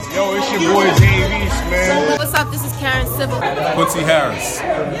Yo, it's your boy Dave East, man. What's up? This is Karen Civil. Quincy Harris,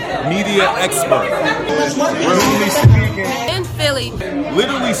 media expert. Literally speaking. In Philly.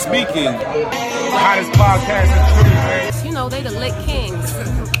 Literally speaking. Hottest podcast in Philly, man. You know, they the Lit Kings.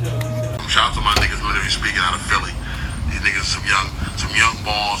 Shout out to my niggas literally speaking out of Philly. These niggas some young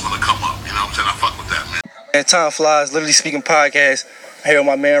balls on the come up. You know what I'm saying? I fuck with that, man. And Time Flies, Literally Speaking podcast. I'm here with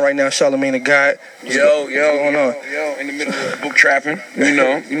my man right now, Charlamagne the God. Yo, in the middle of book trapping. You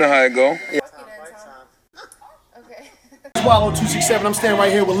know how it go. Yeah. Swallow 267. I'm standing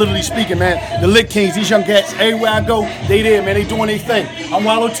right here with Literally Speaking, man. The Lit Kings, these young cats, everywhere I go, they there, man. They doing their thing. I'm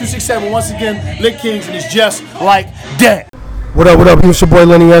Wallow 267 once again, Lit Kings, and it's just like that. What up? It's your boy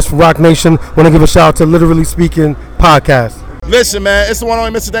Lenny S from Rock Nation. Want to give a shout out to Literally Speaking podcast. Listen, man, it's the one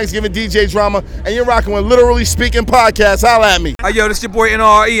only Mr. Thanksgiving DJ Drama, and you're rocking with Literally Speaking podcast. Holla at me. Hey, yo, this your boy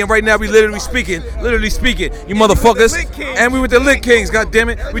NRE, and right now we literally speaking, you motherfuckers. And we with the Lit Kings,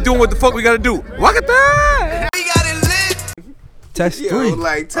 goddammit. We doing what the fuck we gotta do. Walk it down. We got it lit. Test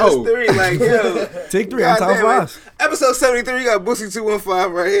 3. Test 3, yo. Take 3 on Time Flies. Episode 73, you got Boosie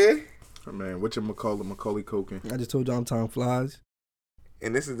 215 right here. Oh, man, Macaulay Culkin. I just told y'all I'm Time Flies.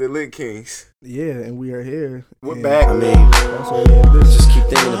 And this is the Lit Kings. Yeah, and we are here. We're back. I mean, just keep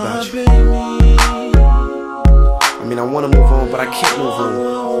thinking about you. I mean, I want to move on, but I can't move on.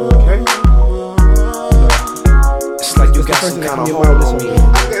 Okay. It's like you got some kind of hold on me.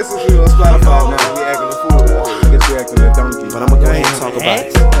 I guess if you on Spotify now, we acting a fool. I guess we acting a donkey. But I'm going to go ahead and talk about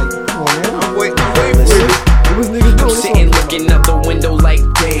it. Come on, man. I'm waiting for you. I'm sitting looking out the window like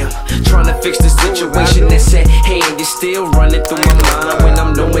damn, trying to fix the situation that's at hand. It's still running through my mind when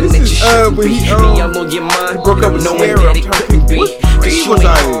I'm knowing that you shouldn't be me. I'm on your mind, knowing that it couldn't be. Cause you ain't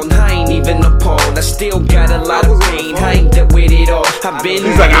on, I ain't even appalled. I still got a lot of pain, I ain't that with it all. I've been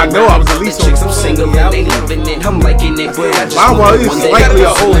He's like, I know I was at least chicks, I'm single and they loving it. I'm liking it, but I just Bow Wow is slightly an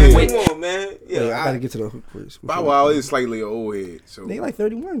old head. Come on, man. Yeah, I gotta get to the hook first. Bow Wow is slightly an old head. So They like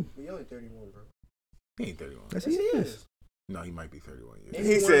 31. he only 31, bro. He ain't 31. Yes, he is. No, he might be 31.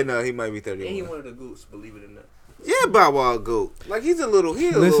 He said no, he might be 31. And he one of the goats, believe it or not. Yeah, Bow Wow a goat. Like he's a little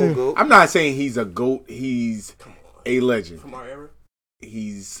goat. I'm not saying he's a goat. He's a legend. From our era?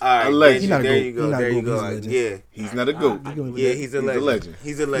 He's All right, a legend. there you go. Yeah. He's not a goat. Yeah, he's a legend.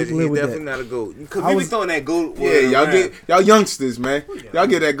 He's a legend. He's definitely not a goat. Because we be throwing that goat. Yeah, y'all youngsters, man. Y'all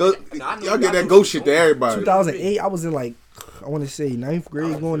get that goat. Y'all get that goat shit to everybody. 2008, I was in like, I want to say 9th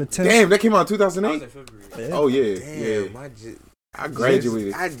grade going to 10th. Damn, that came out in 2008? Oh, yeah. Damn, yeah. I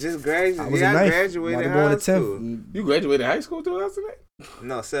graduated. I just graduated. I was I in 9th. graduated going high to 10th. school. You graduated high school 2008?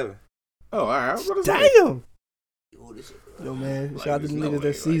 No, 7. Oh, all right. I was about to say. Damn. Yo, man. Shout out to the niggas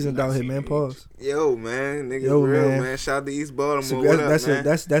that seasoned out here, man. Pause. Yo, man. Niggas Yo, real, man. man. Shout out to East Baltimore. So What up, man?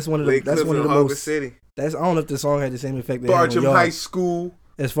 that's one of the Lake that's one of the Clifford, most. City. That's, I don't know if the song had the same effect that had on Bartram y'all High School.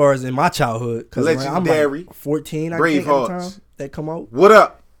 as far as in my childhood. Cause like, I'm Legendary. like 14, I think, at the Bravehearts. time that come out. What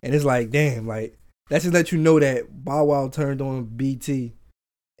up? And it's like, damn, like that's just let you know that Bow Wow turned on BT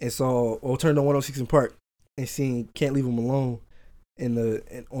and turned on 106 in Park and seen Can't Leave Him Alone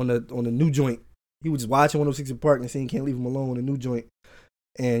on the new joint. He was just watching 106 in Park and seeing Can't Leave Him Alone on the new joint.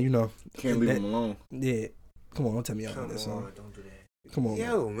 And you know, Can't Leave Him Alone. Yeah. Come on, don't tell me y'all know that song. Don't do that. Come on.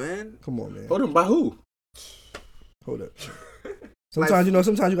 Yo, man. Come on, man. Hold on, by who? Hold up. Sometimes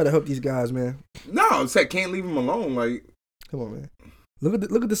sometimes you gotta help these guys, man. No, it's that Can't Leave Him Alone. Like, come on, man.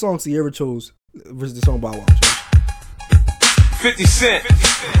 Look at the song Sierra chose versus the song Bow Wow chose. 50 Cent.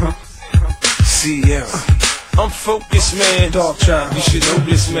 Sierra. I'm focused, man. Dog child. You should know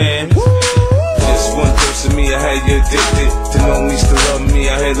this, man. Just one dose of me, I had you addicted. To know me, still love me.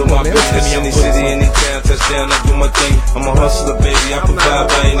 I handle my business. Any city, any town, touchdown, I do my thing. I'm a hustler, baby. I provide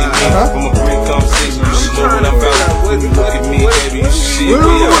by any means. From a great conversation, you should know what I'm about. When you look at me, baby, you should see it.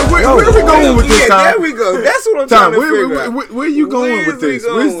 Where are we going with this, Tom? There we go. That's what I'm trying to figure out. Where are you going with this?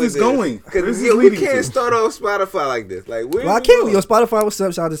 Where's this going? Because we can't start off Spotify like this. Like, well, I can't. Yo, Spotify, what's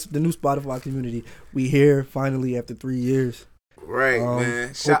up? Shout out to the new Spotify community. We here finally after 3 years. Right, man.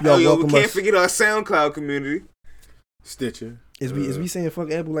 We can't forget our SoundCloud community. Stitcher. Is we saying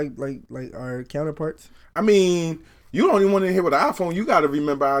fuck Apple like our counterparts? I mean, you don't even want to hear with the iPhone. You got to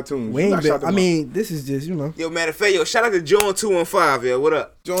remember iTunes. This is just, you know. Yo, matter of fact, shout out to John 215. Yo, what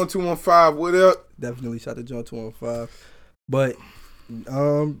up? John 215, what up? Definitely shout out to John 215. But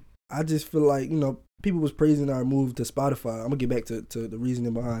I just feel like, you know, people was praising our move to Spotify. I'm gonna get back to the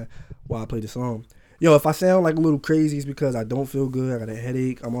reasoning behind why I played the song. Yo, if I sound like a little crazy, it's because I don't feel good. I got a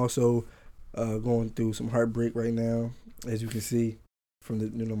headache. I'm also going through some heartbreak right now, as you can see from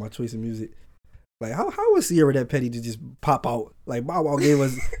the my choice of music. Like, how was Sierra that petty to just pop out? Like, Bow Wow gave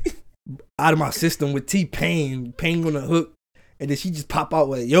us Out of My System with T-Pain, Pain on the hook, and then she just pop out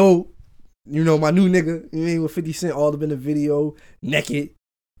like, yo, you know, my new nigga, you mean, with 50 Cent all up in the video, naked.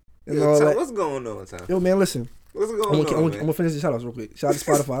 And Yo, all Tom, that. what's going on, Tom? Yo, man, listen. What's going on, I'm gonna finish the shout outs real quick. Shout out to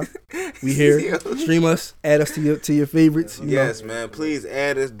Spotify. We here. Stream us. Add us to your favorites. You Yes, know. man. Please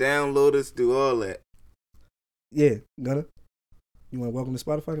add us, download us, do all that. Yeah, Gunna. You want to welcome to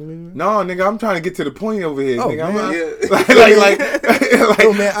Spotify community? No, nigga, I'm trying to get to the point over here. Oh, Nigga, man.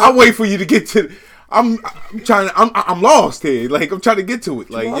 like, man, I wait for you to get to. I'm lost here. Like, I'm trying to get to it.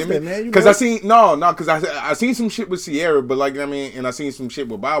 Like, lost it, man. because I seen because I seen some shit with Sierra, but like, I mean, and I seen some shit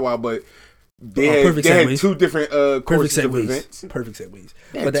with Bow Wow, but they had two different courses of events. Perfect segues.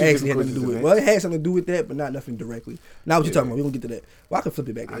 But they actually had nothing to do with. Well, it had something to do with that, but not nothing directly. Now what you talking about? We gonna get to that. Well, I can flip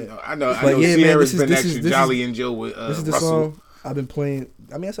it back. I know. Sierra's been extra jolly and Joe with this is the Russell. song I've been playing.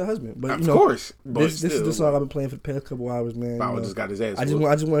 I mean, that's her husband, but of course. This is the song I've been playing for the past couple hours, man. Bow just got his ass. I just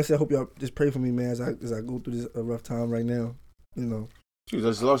want to say, I hope y'all just pray for me, man, as I go through this rough time right now. You know. You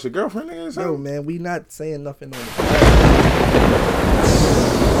just lost your girlfriend, nigga. Yo, man, we not saying nothing on the.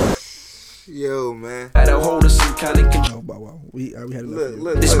 Yo, man. Gotta hold us some kind of control. Bow Wow. We had enough.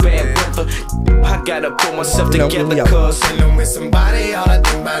 Look, This bad weather, I gotta pull myself together, cause Chillin' with somebody, all I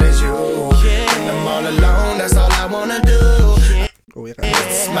think about is you. When I'm all alone, that's all I wanna do. Oh, yeah.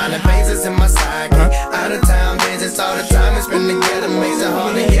 Smiling faces in my psyche. Out of town visits all the time. It's been together, makes it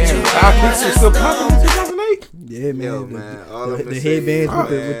hard to get you Is still popping in 2008? Yeah, man. Yo, man. All the headbands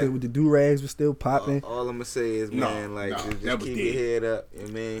with the do-rags was still popping. All I'm gonna say is, man, just keep your head up. You know what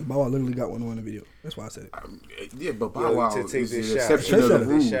I mean? Bow Wow literally got one on the video. That's why I said it. Yeah, but Bow Wow to take is this the shot. exception of the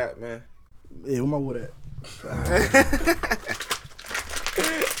rule. This shot, man. Yeah, where my water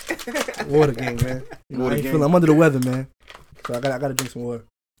at? Water gang, man. You know, I'm under the weather, man. So I gotta drink some water.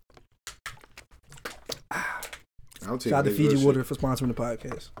 Shout out to Fiji Water for sponsoring the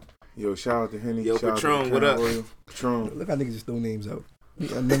podcast. Yo, shout out to Henny. Yo, Patron, what up? Patron. Look how niggas just throw names out.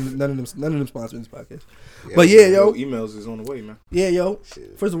 None of them sponsoring this podcast. Yeah, but yeah, yo, emails is on the way, man. Yeah, yo.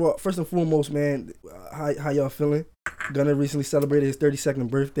 First and foremost, man, how y'all feeling? Gunna recently celebrated his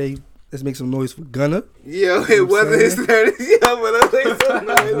 32nd birthday. Let's make some noise for Gunna. Yo, it wasn't his 30th. Yo, but let's make some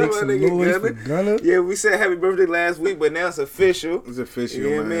noise for Gunna. Yeah, we said happy birthday last week, but now it's official. It's official,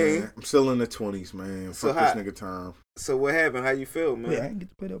 you know man. What I mean? I'm still in the 20s, man. Fuck this nigga time. So what happened? How you feel, man? Wait, I didn't get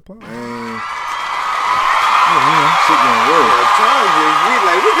to play that part. Man. Shit going work.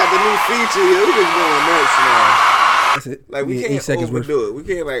 We got the new feature here. We just going nuts now. That's it. Like, we can't overdo it. We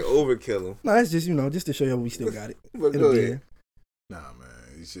can't, like, overkill them. No, it's just, just to show y'all we still got it. But go ahead. Nah, man.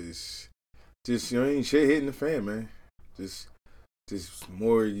 It's just ain't shit hitting the fan, man. Just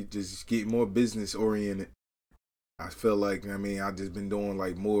more, you just get more business oriented. I feel like, I've just been doing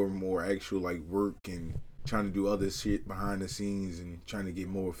like more and more actual like work and trying to do other shit behind the scenes and trying to get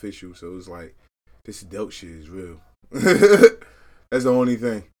more official. So it's like, this adult shit is real. That's the only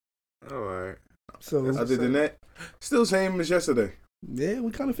thing. All right. So other than that, still same as yesterday. Yeah,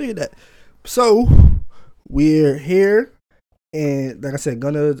 we kind of figured that. So we're here. And like I said,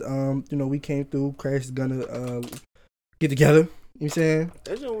 Gunna, we came through, crashed Gunna, get together. You know what I'm saying?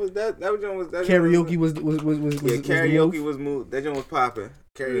 That joint was karaoke was karaoke was moved. That joint was popping.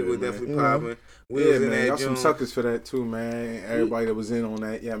 Karaoke was definitely popping. We was in man, that y'all joint. some suckers for that too, man. Everybody that was in on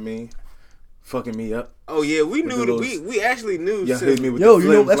that, fucking me up. Oh yeah, we knew we actually knew. Yeah, hit me with yo,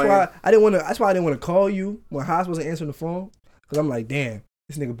 the that's why I didn't want to call you when Haas wasn't answering the phone, because I'm like, damn,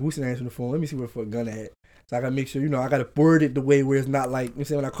 this nigga Boosie answering the phone. Let me see where the fuck Gunna at. So I gotta make sure, I gotta word it the way where it's not like,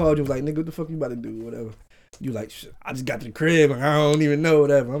 when I called you, it was like, nigga, what the fuck you about to do, whatever. You like, I just got to the crib, and I don't even know,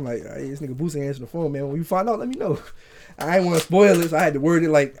 whatever. I'm like, all right, this nigga Boosie answering the phone, man. When you find out, let me know. I ain't want to spoil it, so I had to word it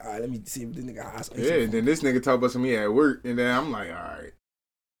like, all right, let me see if this nigga Haas answering the phone. Then this nigga talk about some me at work, and then I'm like, all right.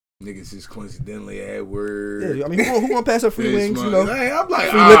 Niggas just coincidentally at work. Yeah, who gonna pass up free wings, Hey, I'm like,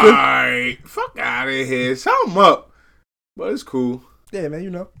 free all liquor. right, fuck out of here. Something up. But it's cool. Yeah, man,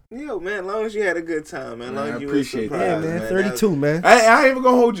 Yo, man, as long as you had a good time, man. I appreciate that. Yeah, man, 32, man. I ain't even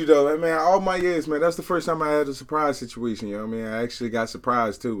gonna hold you, though, man. All my years, man, that's the first time I had a surprise situation, you know what I mean? I actually got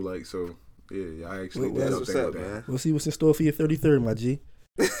surprised, too, like, so, yeah, I actually did what's up, man. We'll see what's in store for your 33rd, my G.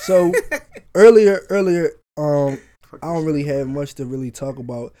 So, earlier, I don't really have much to really talk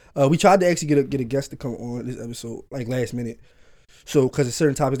about. We tried to actually get a guest to come on this episode, like last minute. So, because there's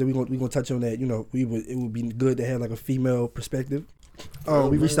certain topics that we gonna touch on that, it would be good to have like a female perspective.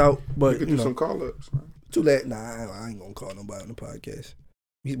 We reached out, but you could do some call ups. Too late. Nah, I ain't gonna call nobody on the podcast.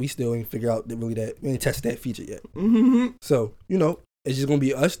 We still ain't figure out we ain't tested that feature yet. Mm-hmm. So it's just gonna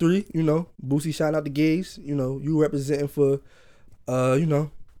be us three. Boosie shout out the gays. You representing for Yo, speaking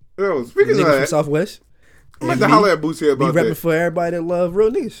of niggas that, from Southwest. I'm about to holler at Boosie about be repping that. for everybody that love real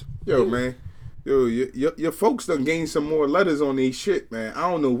niggas. Yo, man. Yo, your folks done gained some more letters on these shit, man. I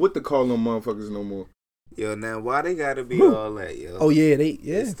don't know what to call them motherfuckers no more. Yo, now why they gotta be all that, yo? Oh yeah,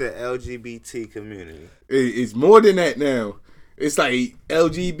 It's the LGBT community. It's more than that now. It's like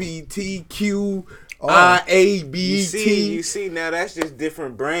LGBTQ. IABT. You see, now that's just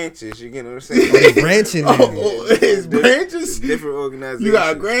different branches. You get what I'm saying? It's branching. It's branches. Different organizations. You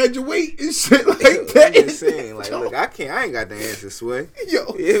gotta graduate and shit like that. I'm just saying, like, look, I ain't got the answers, Sway.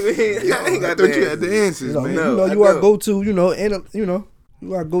 Yo, you know what I mean? I ain't got the answers. You had the answers, man. You are go-to.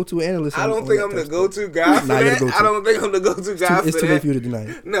 You are go-to analyst. I don't think I'm the go-to guy for that. I don't think I'm the go-to guy for that. It's too late for you to deny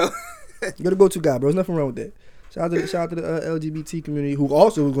it. No. You're the go-to guy, bro. There's nothing wrong with that. Shout out to the LGBT community who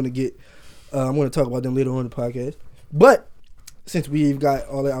also is going to get. I'm going to talk about them later on in the podcast. But since we've got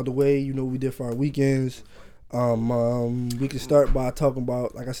all that out of the way, we did for our weekends. We can start by talking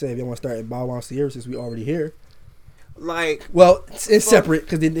about, like I said, if y'all want to start at Bow Wow and Sierra since we already here. Well, it's separate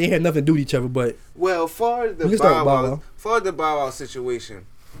because they had nothing to do with each other. But far as the Bow Wow situation,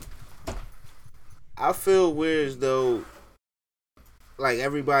 I feel weird as though like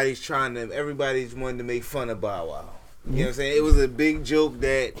everybody's wanting to make fun of Bow Wow. You know what I'm saying? It was a big joke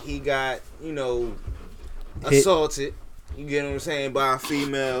that he got, assaulted, you get what I'm saying, by a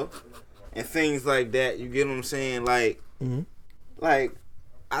female and things like that. You get what I'm saying? Like, like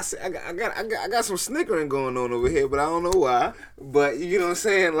I got some snickering going on over here, but I don't know why. But you know what I'm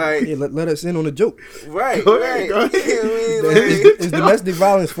saying? Like, yeah, let us in on the joke. Right, go right. Go ahead. You know what I mean? Is domestic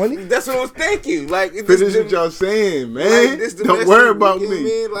violence funny? That's what I'm thinking. Like, finish what y'all saying, man. Like, don't worry about me.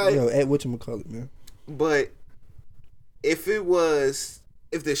 You know what I mean? Like, at whatchamacallit, man. But if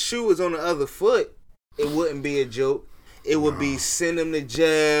the shoe was on the other foot, it wouldn't be a joke. It would be send him to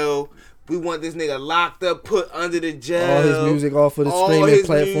jail. We want this nigga locked up, put under the jail. All his music off of the streaming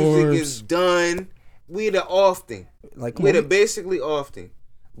platforms. All his music is done. We the off thing. We the basically off thing.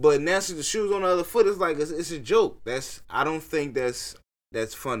 But now since the shoe's on the other foot, it's like it's a joke. I don't think that's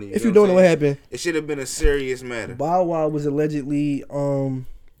funny. If you don't know what happened, it should have been a serious matter. Bow Wow was allegedly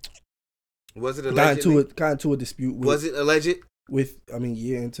Was it allegedly? Got into a dispute. Was it alleged?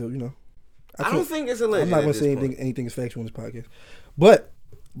 Until I don't think it's alleged. I'm not going to say anything is factual on this podcast. But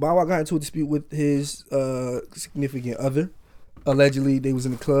Bow Wow got into a dispute with his significant other. Allegedly, they was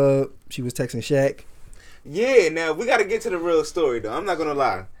in the club. She was texting Shaq. Yeah, now we got to get to the real story though. I'm not going to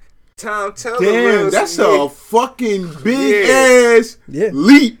lie. Tom, tell the real real. That's a fucking big ass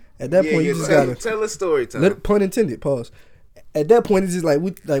leap. At that point, you just gotta tell a story. Tom. Pun intended. Pause. At that point, it's just like,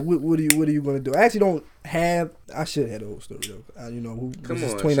 what are you gonna do? I actually don't have. I should have the whole story though. Come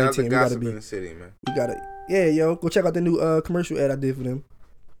on, 2019. shout out to we Gossip gotta be in the City, man. We gotta, yo, go check out the new commercial ad I did for them.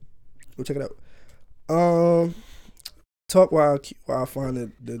 Go check it out. Talk while I find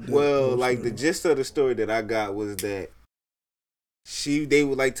the the gist of the story that I got was that they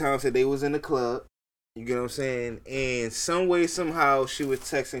were, like Tom said, they was in the club. You get what I'm saying? And some way, somehow, she was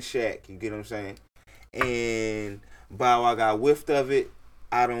texting Shaq. You get what I'm saying? And Bow Wow got whiffed of it.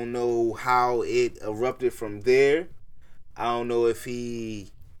 I don't know how it erupted from there. I don't know if he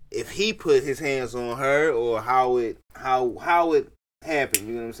put his hands on her or how it happened.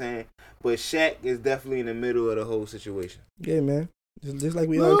 You know what I'm saying? But Shaq is definitely in the middle of the whole situation. Yeah, man. Just like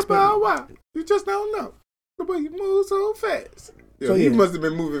we all expected. Bow Wow, you just don't know the way you move so fast. He must have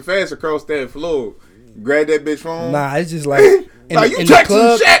been moving fast across that floor. Grab that bitch phone. Nah, it's just like in the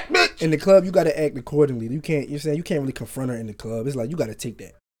club. Shaq, bitch. In the club, you gotta act accordingly. You can't really confront her in the club. It's like you gotta take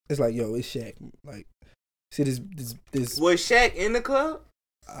that. It's like, yo, it's Shaq. Like, see this. Was Shaq in the club?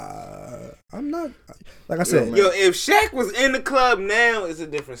 I'm not. Like I said, if Shaq was in the club now, it's a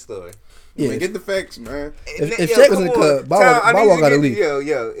different story. Yeah, man, get the facts, man. If Shaq was in the club, Bow Wow gotta leave.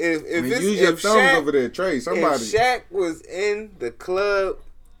 If use your thumbs over there, Trey. Somebody. If Shaq was in the club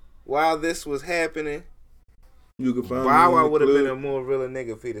while this was happening, you could find Bow Wow would have been a more realer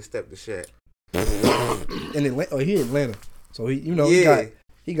nigga if he'd have stepped to Shaq. In Atlanta, he in Atlanta, so he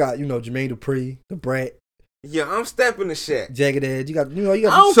got Jermaine Dupri, the Brat. Yeah, I'm stepping to Shaq. Jagged Edge. You got. I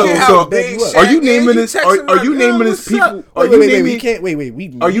don't care how big Shaq are you naming this? Are you naming this people? Are you naming? We can't.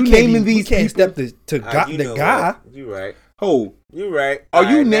 Wait. Are you naming these people? We can't step to the guy. You right. Oh, you right.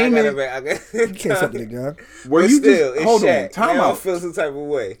 Are you naming? You can't step to the guy. Were you just hold on? Time out. I feel some type of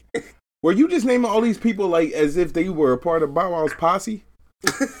way. Were you just naming all these people like as if they were a part of Bow Wow's posse?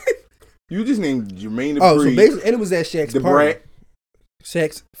 You just named Jermaine Dupri. Oh, so basically, and it was at Shaq's the party. Brat.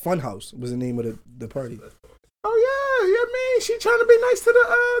 Shaq's Funhouse was the name of the party. Oh yeah, man. She trying to be nice to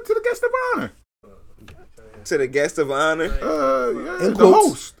the guest of honor. To the guest of honor. In quotes,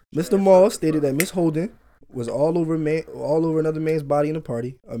 host. Mr. Moss stated that Miss Holden was all over another man's body in the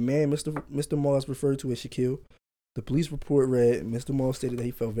party. A man Mr. Moss referred to as Shaquille The police report read, Mr. Moss stated that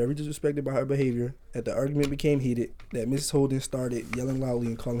he felt very disrespected by her behavior, that the argument became heated, that Mrs. Holden started yelling loudly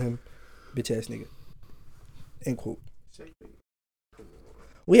and calling him bitch-ass nigga. End quote.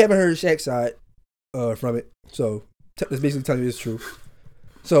 We haven't heard Shaq's side from it, so that's basically telling me it's true.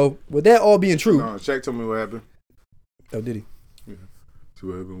 So, with that all being true... No, Shaq told me what happened. Oh, did he? Yeah. See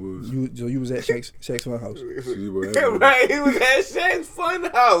what happened was... You was at Shaq's fun house. See what happened Right, he was at Shaq's fun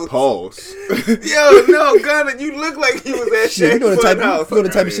house. Pause. Yo, no, Gunna, you look like you was at Shit, Shaq's fun house. You know the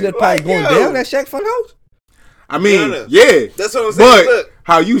type of shit that probably going down at Shaq's fun house? I mean, Gunna. yeah. That's what I'm saying. But Look.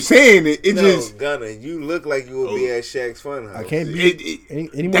 how you saying it, it No, just... Gunna, you look like you would be at Shaq's fun house. I can't be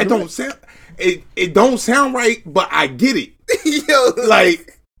any more that don't sound... It don't sound right, but I get it. Yo,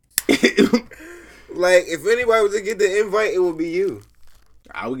 Like... like, if anybody was to get the invite, it would be you.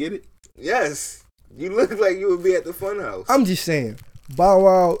 I would get it. Yes. You look like you would be at the fun house. I'm just saying. Bow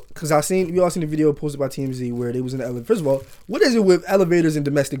Wow, because we all seen the video posted by TMZ where they was in the elevator. First of all, what is it with elevators and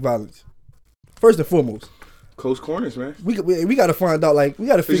domestic violence? First and foremost. Close corners, man. We got to find out, like, we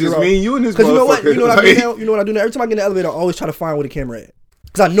got to figure just out. me and you in this Because you know what? motherfucker. You know what I do now? You know what I do now? Every time I get in the elevator, I always try to find where the camera at.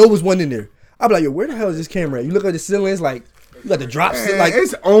 Because I know there's one in there. I be like, yo, where the hell is this camera at? You look at the ceilings, like, you got the drops. Man, Like,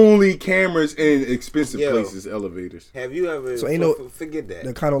 it's only cameras in expensive Yo. places, elevators. Have you ever... So ain't no... Forget that.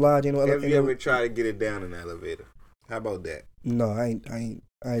 The kind of lodge ain't no Have elevator. you ever tried to get it down in the elevator? How about that? No, I ain't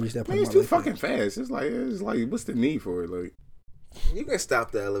reached that point. Man, in it's my too life fucking yet. fast. It's like, what's the need for it? Like, You can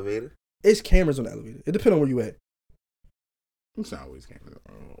stop the elevator. It's cameras on the elevator. It depends on where you at. it's not always cameras.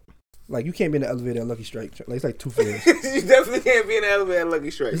 Like, you can't be in the elevator at Lucky Strike. Like, it's like 2 floors. You definitely can't be in the elevator at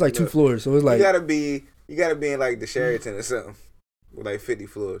Lucky Strike. It's like 2 floors, so it's like... You gotta be in like the Sheraton or something. With like 50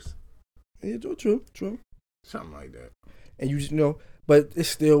 floors. Yeah, true. Something like that. And you just, but it's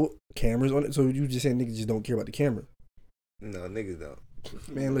still cameras on it, so you just saying niggas just don't care about the camera. No, niggas don't.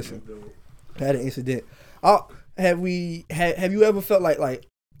 Man, listen. I had an incident. Have you ever felt like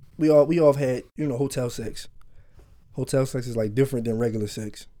we all have had, hotel sex. Hotel sex is like different than regular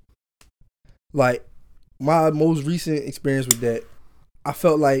sex. Like, my most recent experience with that, I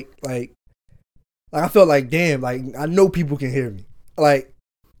felt like damn, like I know people can hear me. Like,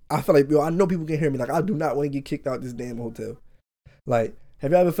 I feel like, I know people can hear me. Like, I do not want to get kicked out this damn hotel. Like,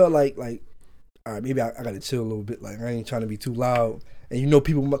 have you ever felt like all right, maybe I gotta chill a little bit. Like, I ain't trying to be too loud. And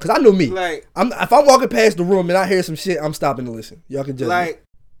people, because I know me. Like, if I'm walking past the room and I hear some shit, I'm stopping to listen. Y'all can judge me.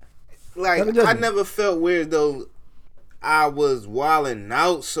 Like I never felt weird though. I was wilding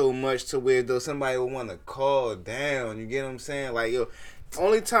out so much to where though somebody would want to call down. You get what I'm saying? Like, yo,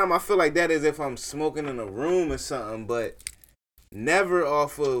 only time I feel like that is if I'm smoking in a room or something, but never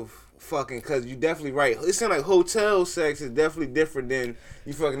off of fucking, cause you definitely right. It seems like hotel sex is definitely different than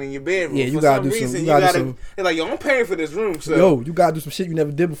you fucking in your bedroom. Yeah, you For gotta some do reason, some. you You gotta gotta. do some. They're like, yo, I'm paying for this room, so Yo, you gotta do some shit you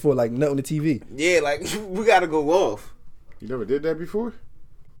never did before, like nut on the TV. yeah, like we gotta go off. You never did that before?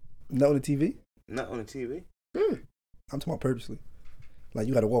 Nut on the TV? Not on the TV. Yeah. I'm talking about purposely. Like,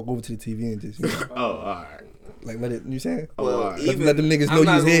 you gotta walk over to the TV and just, Oh, all right. like, let it. You saying? Well, alright. Let them niggas know you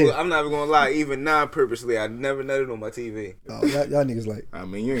was here. I'm not even gonna lie. Even non-purposely, I never nutted on my TV. Oh, y'all niggas like. I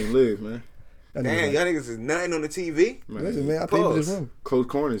mean, you ain't live, man. Y'all niggas Damn, like, y'all niggas is nutting on the TV. listen, man, I paid for this Pause. room. Close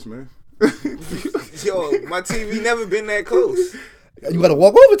corners, man. Yo, my TV never been that close. You gotta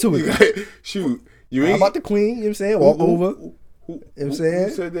walk over to it. Shoot, you I'm ain't. about the queen, you know what I'm saying? Walk over. You know what I'm saying?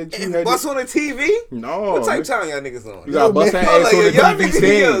 Who said that you And had bust to- on the TV? No. What type of time y'all niggas on? You gotta bust her man. ass on the y'all TV niggas,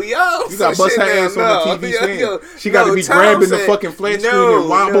 stand. yo, You gotta bust her ass on the TV stand. She gotta be Tom grabbing the said- fucking flat screen and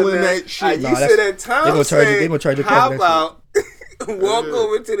wobbling that You shit. Nah, said that Tom they gonna charge you- said, they gonna charge you how for that about walk Yeah.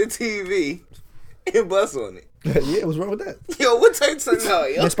 over to the TV and bust on it? Yeah, what's wrong with that? Yo, what type of no,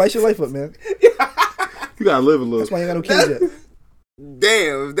 yo? Man, spice your life up, man. You gotta live a little. That's why you ain't got no kids yet.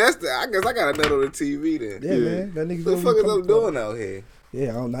 Damn, if that's I guess I gotta nut on the TV then. Yeah, man. That nigga's What the fuck is I'm doing out here? Yeah,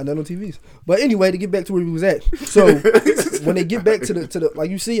 I don't not none on TVs. But anyway, to get back to where we was at. So when they get back to the like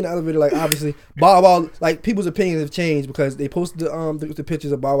you see in the elevator, like obviously Bow Wow, like people's opinions have changed because they posted the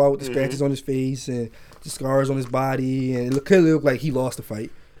pictures of Bow Wow with the scratches on his face and the scars on his body, and it clearly looked like he lost the fight,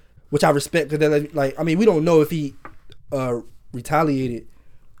 which I respect because like I mean we don't know if he retaliated,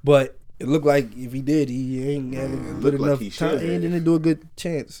 but it looked like if he did, he ain't having good like enough he time. should He have. didn't do a good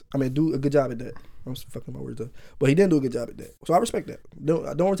chance. I mean, do a good job at that. I'm fucking my words up, but he didn't do a good job at that. So I respect that.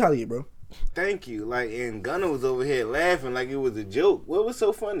 Don't retaliate, bro. Thank you. Like, and Gunna was over here laughing like it was a joke. What was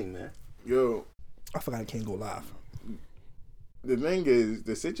so funny, man? Yo, I forgot I can't go live. the thing is,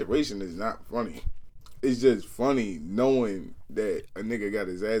 the situation is not funny. It's just funny knowing that a nigga got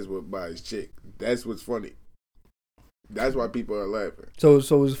his ass whipped by his chick. That's what's funny. That's why people are laughing. So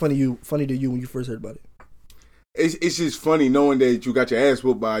it was funny to you when you first heard about it. it's just funny knowing that you got your ass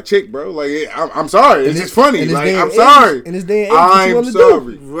whooped by a chick, bro. Like, I'm sorry. It's just funny. in this Like, day I'm and sorry. age- in this day and age, what you I'm wanna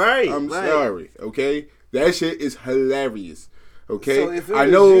sorry. do? Right. I'm right. sorry. Okay, that shit is hilarious. Okay, So if it I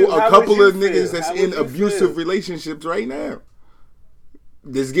was know you, a how couple would of you niggas feel? that's How in would you abusive feel? relationships right now.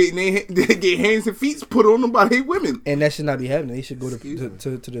 Just getting they get hands and feet put on them by their women. And that should not be happening. They should go to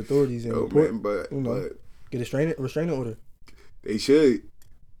the authorities and report. Man, but get a restraining order. They should,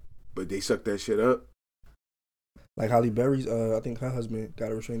 but they suck that shit up. Like Halle Berry's, I think her husband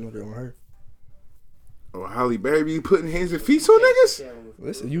got a restraining order on her. Oh, Halle Berry be putting hands and feet on niggas?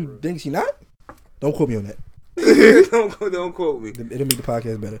 Listen, you think she not? Don't quote me on that. don't quote me. It'll make the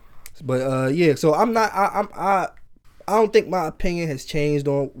podcast better. But yeah, so I'm not. I don't think my opinion has changed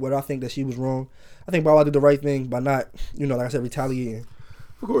on what I think that she was wrong. I think Bow Wow did the right thing by not, like I said, retaliating.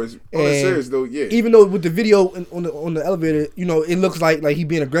 Of course, on the serious though, yeah. Even though with the video on the elevator, it looks like he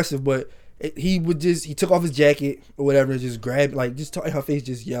being aggressive, but he took off his jacket or whatever and just grabbed, just in her face,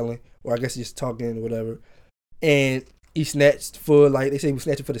 just yelling, or I guess just talking or whatever. And he snatched they say he was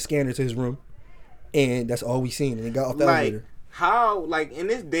snatching for the scanner to his room, and that's all we seen. And he got off the elevator. How, in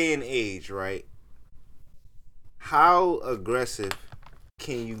this day and age, right? How aggressive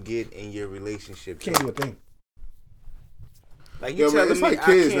can you get in your relationship? Can't do a thing. Like, you telling me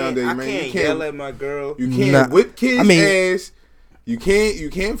kids I nowadays, man. can't yell at my girl. You can't whip kids' ass. You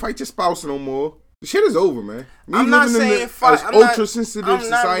can't fight your spouse no more. The shit is over, man. I'm not saying fight. I'm ultra sensitive not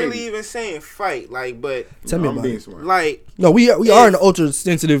society. really even saying fight. But tell me about it. Like, no, we are in an ultra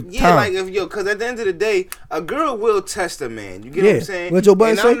sensitive time. because at the end of the day, a girl will test a man. You get what I'm saying? What Joe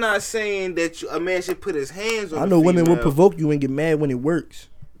Budden say? I'm not saying that a man should put his hands on. I know women will provoke you and get mad when it works.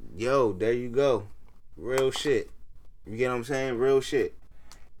 Yo, there you go, real shit. You get what I'm saying? Real shit.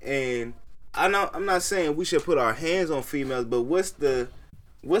 And I'm not saying we should put our hands on females, but what's the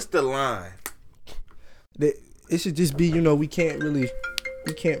line? It should just be, we can't really.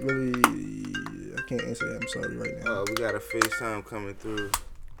 I can't answer that. I'm sorry right now. Oh, we got a FaceTime coming through.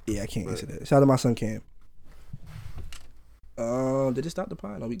 Yeah, I can't answer that. Shout out to my son Cam. Did it stop the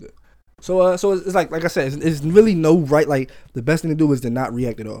pod? No, we good. So it's like I said, it's really no right. Like, the best thing to do is to not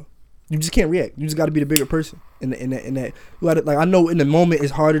react at all. You just can't react. You just got to be the bigger person. In that, you gotta, I know in the moment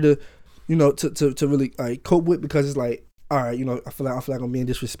it's harder to, to really cope with, because it's like, all right, I feel like I'm being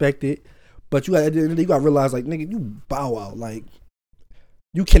disrespected. But you got to realize, like, nigga, you Bow Wow. Like,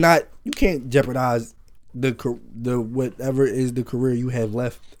 you can't jeopardize the whatever is the career you have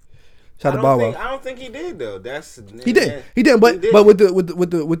left. Shout out to Bow Wow. I don't think he did though. He did. But with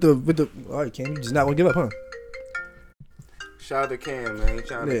the all right, Cam, you just not want to give up, huh? Shout out to Cam, man. He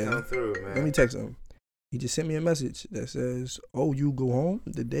trying to come through, man. Let me text him. He just sent me a message that says, "Oh, you go home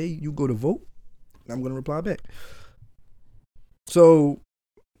the day you go to vote." And I'm gonna reply back. So,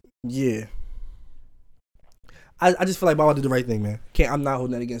 yeah. I just feel like Bow Wow did the right thing, man. I'm not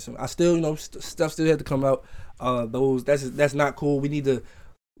holding that against him. I still, stuff still had to come out. That's not cool. We need to,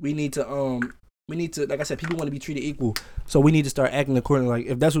 like I said, people want to be treated equal. So we need to start acting accordingly. Like,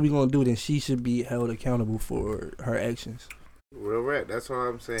 if that's what we're gonna do, then she should be held accountable for her actions. Real rap. That's what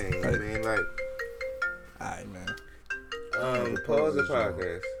I'm saying. Right. I mean, like, alright, man. Pause the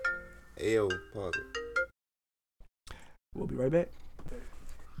podcast. Ayo, pause it. We'll be right back.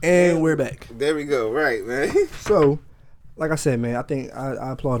 And we're back. There we go. Right, man. So, like I said, man, I think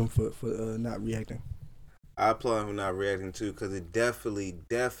I applaud him for not reacting. I applaud him for not reacting too, because it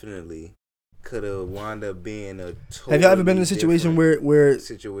definitely could have wound up being a totally Have y'all ever been in a situation where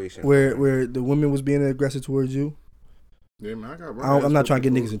the woman was being aggressive towards you? Yeah, man, I'm not trying to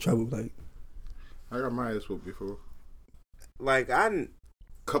get niggas in trouble. Like, I got my ass whooped before. Like,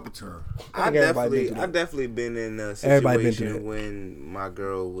 couple times. I definitely been in a situation when my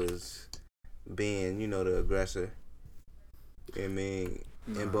girl was being, the aggressor. I mean,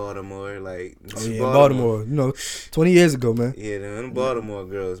 in Baltimore, like, Baltimore, 20 years ago, man. Yeah, them Baltimore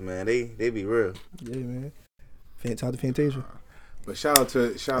girls, man, they be real. Yeah, man. Shout out to Fantasia. But shout out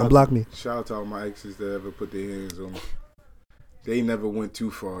to all my exes that ever put their hands on me. They never went too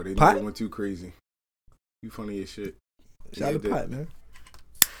far. They never went too crazy. You funny as shit. Shout out to Pot, man.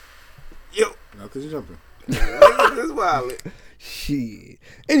 Yo. Nothing's jumping. This wild. Shit.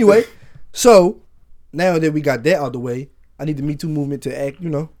 Anyway, so now that we got that out the way, I need the Me Too movement to act,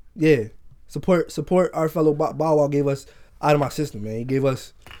 support our fellow Bow Wow. Gave us Out of My System, man. He gave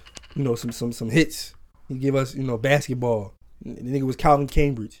us, some hits. He gave us, basketball. The nigga was Calvin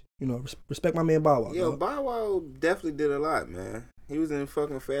Cambridge. Respect my man Bow Wow. Yo, Bow Wow definitely did a lot, man. He was in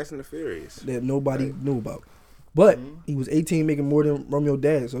fucking Fast and the Furious. That nobody knew about. But he was 18 making more than Romeo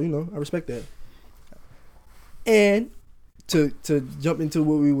Dad, so I respect that. And to jump into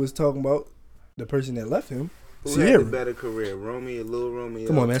what we was talking about, the person that left him, Who Sierra. had the better career, Romeo, Lil Romeo?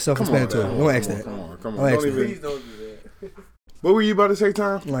 Come on, man. Self-explanatory. Don't ask that. Come on. Don't ask that. Please don't do that. What were you about to say,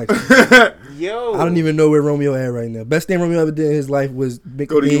 Tom? Like, Yo, I don't even know where Romeo at right now. Best thing Romeo ever did in his life was make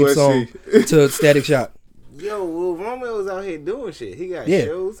Go a to theme USC. song to Static Shock. Yo, well, Romeo's out here doing shit. He got Yeah,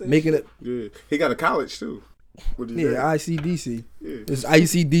 shows and making it. Yeah, he got a college too. What did you Yeah, ICDC. Yeah. It's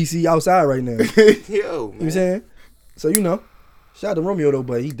ICDC outside right now. You know Yo, man. what I'm saying? So, you know, shout out to Romeo though,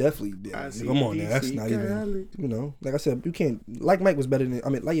 but he definitely did. ICDC Come on now, that's not even, college. you know, like I said, you can't, like Mike was better than,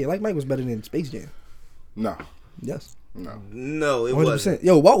 like Mike was better than Space Jam. No, Yes. No, it 100%. wasn't.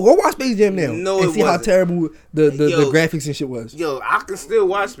 Yo, go watch Space Jam now No, and it see how wasn't. terrible the Yo. graphics and shit was. Yo, I can still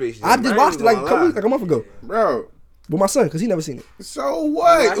watch Space Jam. I just watched it like a month ago bro. with my son because he never seen it. So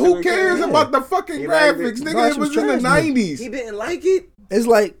what? Who it cares again. about the fucking He liked graphics, it. nigga? No, It was in the trash, man. '90s, He didn't like it. It's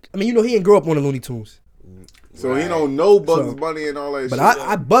like, I mean, you know, he didn't grow up on the Looney Tunes. so he don't know Bugs So- Bunny and all that. But shit.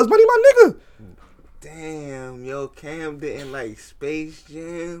 I Bugs Bunny, my nigga. Damn, yo, Cam didn't like Space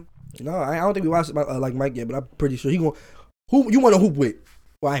Jam. No, I don't think we watched like Mike yet, but I'm pretty sure he going. Who you want to hoop with?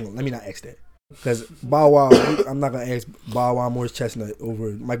 Well, I ain't gonna, let me not ask that because Bow Wow. I'm not gonna ask Bow Wow Morris Chestnut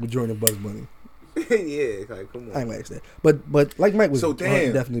over Michael Jordan and Bugs Bunny. Yeah, like come on. I ain't gonna ask that. But like Mike was So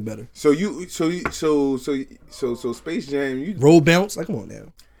damn. definitely better. So Space Jam, you Roll bounce, like come on now.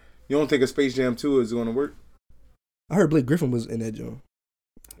 don't think a Space Jam 2 is going to work? I heard Blake Griffin was in that joint.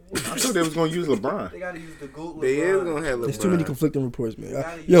 I thought they was going to use LeBron. They gotta use the GOAT. They is gonna have LeBron. There's too many conflicting reports, man.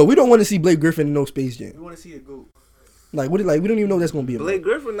 Yo, we don't want to see Blake Griffin in no Space Jam. We want to see a GOAT. Like what? Like we don't even know what that's gonna be about. Blake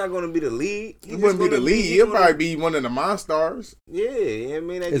Griffin not gonna be the lead. He wouldn't be the lead. He'll probably be one of the Monstars. Yeah, I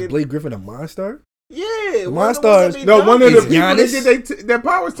mean, Is Blake Griffin a monster? Yeah, Monstars. No, one of the Is people that Giannis, did their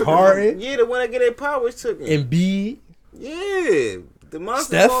powers took. Harden, Yeah, the one that get their powers took. Embiid. Yeah, the monsters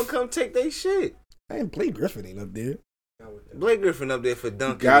Steph? gonna come take their shit. Man, Blake Griffin ain't up there. Blake Griffin up there for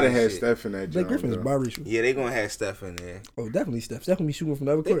dunking. Gotta and have shit. Steph in that. Blake Griffin is biracial. Yeah, they gonna have Steph in there. Oh, definitely Steph. Steph gonna be shooting from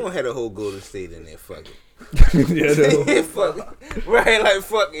the other They court. gonna have the whole Golden State in there. Fuck it. Yeah, no. Fuck it. Right, like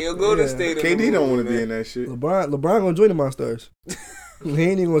fuck it. Yo, Golden Yeah. State. KD don't want to be in that shit. LeBron gonna join the Monstars. He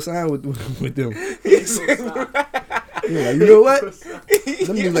ain't even gonna sign with them. Yeah, like, you know what? Them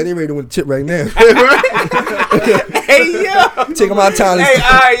niggas like they ready to win the chip right now. Hey yo, Take them out of town. hey,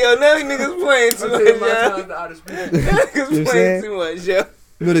 alright, yo, now these niggas playing too much, yo. You know Niggas what I'm playing saying? too much, yo.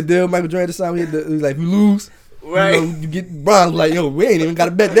 You know the deal Michael Jordan had to sign with? He was like, if you lose, Right. you know, you get Bron like, yo, we ain't even got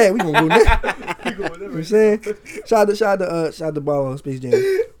to bet that. We gonna go there. You know what I'm saying? Shout out to Bow Wow Space Jam.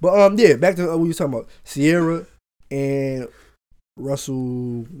 But yeah, back to what we was talking about. Sierra and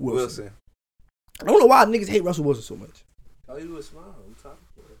Russell Wilson. I don't know why niggas hate Russell Wilson so much. Oh, you a smile. I'm talking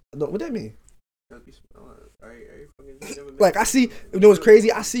for it. No, what that mean? Gotta be smiling. Every fucking never Like I see, you know what's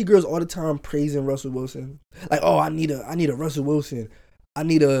crazy? I see girls all the time praising Russell Wilson. Like, oh, I need a Russell Wilson. I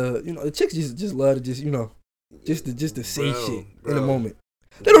need a, you know, the chicks just love to just, you know, just to say shit in the moment.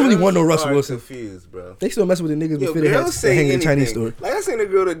 They don't really want no Russell Wilson. Confused, bro. They still mess with the niggas with Yo, fitted girls hats say that hang in the anything. Chinese store. Like I seen a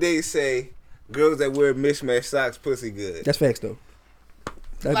girl today say, "Girls that wear mismatched socks, pussy good." That's facts though.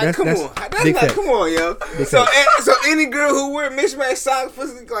 Like, come on, that's big not. facts. Come on, yo. Big So, facts. so any girl who wear mismatched socks,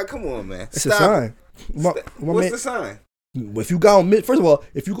 pussy, like, come on, man. It's Stop a sign. it. What's the sign? If you got on, first of all,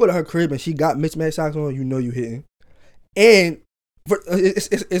 if you go to her crib and she got mismatched socks on, you know you hitting. And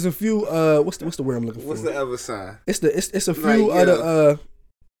it's a few. What's the word I'm looking for? What's the other sign? It's a few Like, other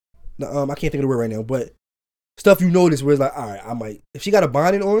I can't think of the word right now, but stuff you notice where it's like, all right, I might, if she got a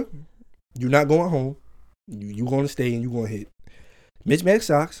bonnet on, you're not going home. You going to stay and you going to hit. Mismatched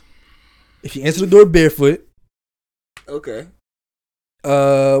socks. If you answer the door barefoot. Okay.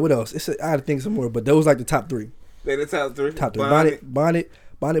 What else? I gotta think some more, but those like the top three. They the top three. Top three.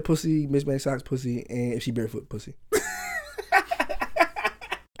 Bonnet, pussy, mismatched socks, pussy, and if she barefoot, pussy.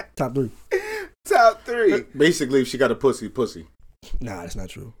 Top three. Top three. Basically, if she got a pussy. Nah, that's not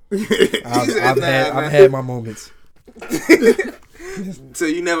true. I've had my moments. So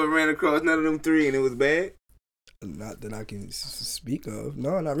you never ran across none of them three and it was bad? Not that I can speak of.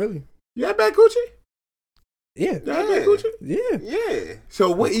 No, not really. You had bad coochie? Yeah. You had bad coochie? Yeah. Yeah.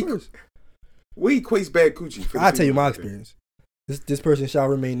 So what equates bad coochie? For the I'll tell you female? my experience. This person shall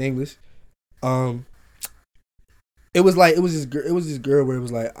remain nameless. It was this girl where it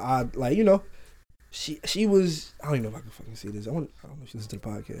was like you know, she was, I don't even know if I can fucking say this. I don't know if she listens to the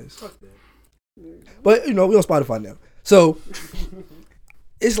podcast. Fuck that. But you know, we on Spotify now. So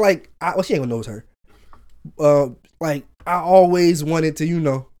it's like she ain't gonna know it's her. Like I always wanted to, you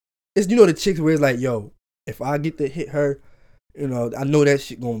know, it's, you know, the chicks where it's like, yo, if I get to hit her, you know, I know that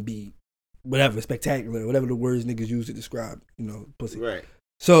shit gonna be whatever, spectacular, whatever the words niggas use to describe, you know, pussy. Right.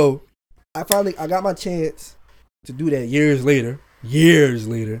 So I got my chance to do that years later,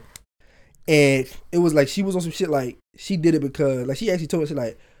 And it was like she was on some shit like she did it because like she actually told us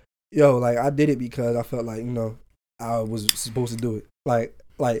like, yo, like I did it because I felt like, you know, I was supposed to do it. Like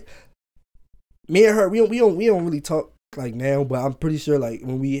me and her, we don't really talk like now, but I'm pretty sure like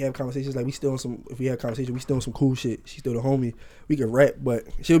when we have conversations, like we still on some, if we have conversations, we still on some cool shit. She's still the homie. We can rap, but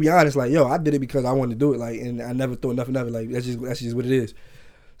she'll be honest, like, yo, I did it because I wanted to do it, like, and I never thought nothing of it. Like that's just what it is.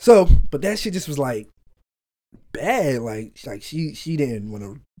 So, but that shit just was like bad. Like she didn't want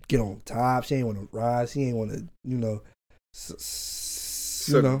to get on top. She didn't want to rise. She didn't want to, you know.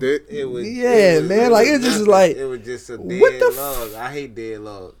 Man. Like it just is like it was just a what dead the log. I hate dead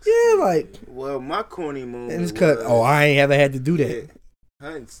logs. Yeah, like well, my corny moment. And it's cut. Oh, I ain't ever had to do that. Yeah,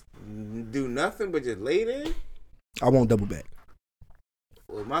 Hunts do nothing but just lay there. I won't double back.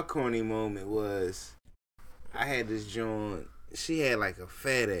 Well, my corny moment was I had this joint. She had like a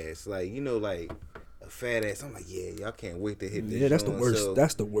fat ass, like you know, like a fat ass. I'm like, yeah, y'all can't wait to hit this. Yeah, that's joint. the worst. So,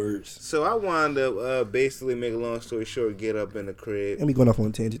 that's the worst. So I wound up basically, make a long story short, get up in the crib. And we going off on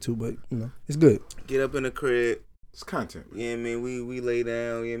a tangent too, but you know, it's good. Get up in the crib. It's content. Yeah, I mean, we lay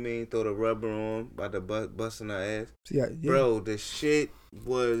down. You know what I mean, throw the rubber on, about to busting our ass. See, yeah. Bro, the shit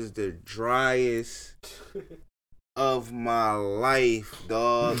was the driest of my life,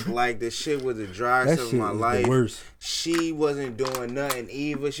 dog. Like the shit was the driest of my life. The worst. She wasn't doing nothing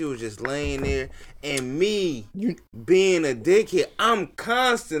either. She was just laying there, and me being a dickhead, I'm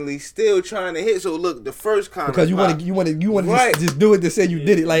constantly still trying to hit. So look, the first condom because you want to just do it to say you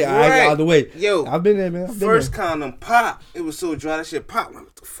did it. Like I got out of the way. Yo, I've been there, man. First condom pop. It was so dry that shit pop. Like,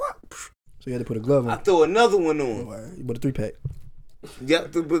 what the fuck? So you had to put a glove on. I throw another one on. You put a 3-pack.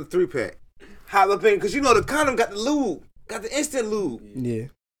 Yep, put a 3-pack. Hop up in, because you know the condom got the lube. Got the instant lube. Yeah.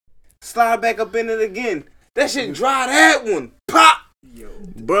 Slide back up in it again. That shit dry that one. Pop! Yo.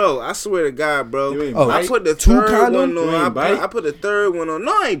 Bro, I swear to God, bro. I put the third one on. I put the third one on.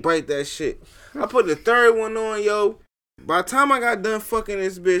 No, I ain't bite that shit. I put the third one on, yo. By the time I got done fucking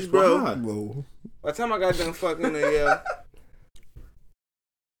this bitch, bro. Whoa. By the time I got done fucking her, yo.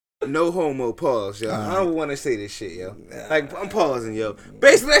 No homo, pause, yo. I don't want to say this shit, yo. Like, I'm pausing, yo.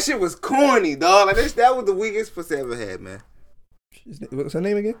 Basically, that shit was corny, dog. Like, that was the weakest pussy I ever had, man. What's her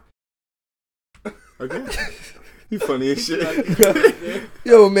name again? Okay. You funny as shit.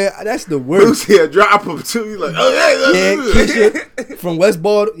 Yo, man, that's the worst. Lucy, drop him too. You like, oh yeah, Keisha from West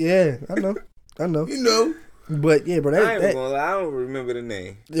Baltimore. Yeah, I know. You know. But yeah, bro, I ain't gonna lie, I don't remember the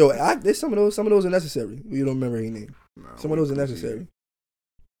name. Yo, there's some of those are necessary. You don't remember any name. No, some of those are necessary.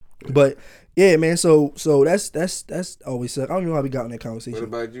 But yeah, man. So that's always suck. I don't know how we got in that conversation. What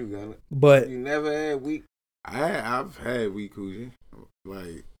about you, Gunner? But you never had weak. I've had weak Coogee.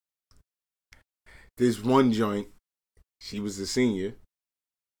 Like this one joint, she was a senior.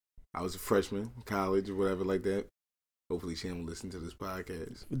 I was a freshman in college or whatever like that. Hopefully she don't listen to this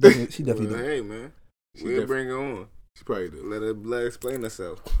podcast. She definitely does. Hey man, we'll bring her on. She probably do. Let her explain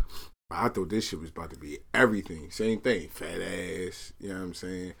herself. I thought this shit was about to be everything. Same thing. Fat ass. You know what I'm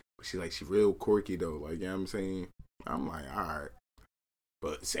saying? But she real quirky though. Like, you know what I'm saying? I'm like, alright.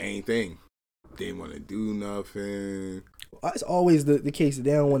 But same thing. Didn't want to do nothing. It's always the case that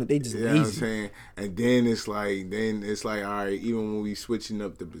they don't want to, they just lazy. You know what I'm saying? And then it's like, alright, even when we switching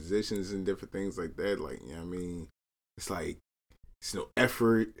up the positions and different things like that, like, you know what I mean? It's like, it's no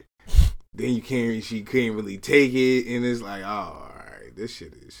effort. Then she can't really take it. And it's like, oh, alright, this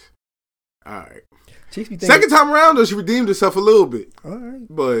shit is, alright. Second time around though, she redeemed herself a little bit. All right,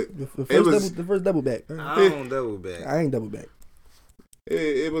 but the first double back. I don't double back. I ain't double back.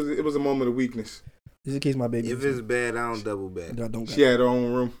 It was a moment of weakness. Just in case my baby. If it's bad, I don't double back. She had her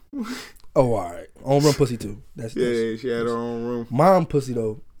own room. Oh, all right, own room pussy too. Yeah, she had her own room. Mom pussy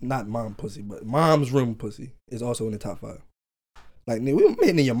though, not mom pussy, but mom's room pussy is also in the top 5. Like, nigga, we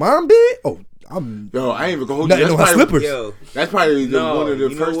been in your mom bed. Oh, I ain't even gonna hold you. That's probably, slippers. That's probably one of the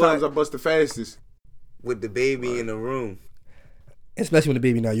first times I bust the fastest. With the baby in the room. Especially when the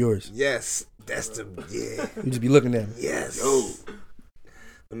baby not yours. Yes. That's yeah. You just be looking at him. Yes. Yo.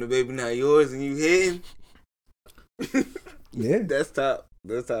 When the baby not yours and you hitting. Yeah. That's top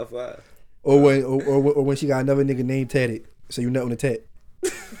 5. Or when she got another nigga name tatted. So you nut on the tat.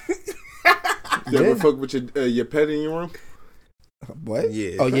 You ever fuck with your pet in your room? What?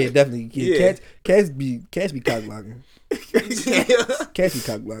 Yeah. Oh yeah, definitely. Yeah. Cats be cock blocking. Cats be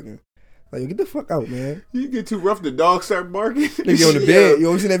cock blocking. Like, get the fuck out, man. You get too rough, the dog start barking. Nigga on the bed. You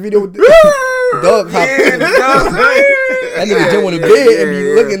ever seen that video with the dog hop? That nigga jump on the bed and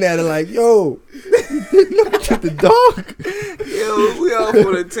be looking at it like, yo, look at the dog. Yo, we all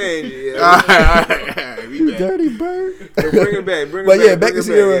for the tangent, yo. All right. You dirty bird. Bring it back. But yeah, back to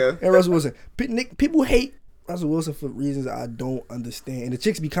Sierra and Russell Wilson. People hate Russell Wilson for reasons I don't understand. And the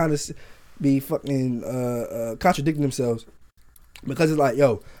chicks be kind of, be fucking contradicting themselves because it's like,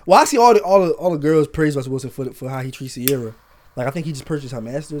 yo, well, I see all the girls praise Russell Wilson for how he treats Sierra. Like, I think he just purchased her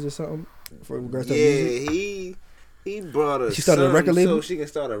masters or something for regards to music. He brought her. She started a record label so she can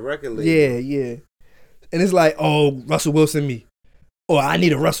start a record label. Yeah. And it's like, oh, Russell Wilson me, or I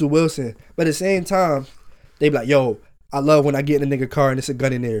need a Russell Wilson. But at the same time, they be like, yo, I love when I get in a nigga car and it's a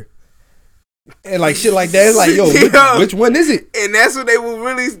gun in there. And like shit like that. It's like, yo, which one is it? And that's what they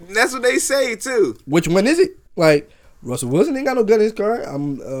that's what they say too. Which one is it? Like, Russell Wilson ain't got no gun in his car,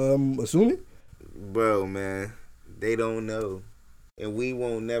 I'm assuming. Bro, man, they don't know. And we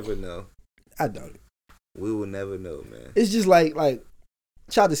won't never know. I doubt it. We will never know, man. It's just like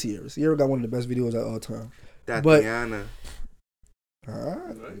shout out to Sierra. Sierra got one of the best videos of all time. Tatiana.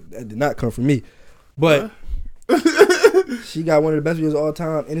 That did not come from me. But she got one of the best videos of all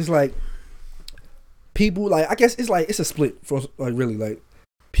time. And it's like, people, like, I guess it's like, it's a split for, like, really, like,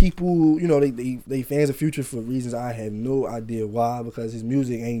 people, you know, they fans of Future for reasons I have no idea why, because his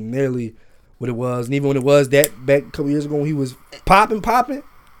music ain't nearly what it was. And even when it was that back a couple years ago when he was popping.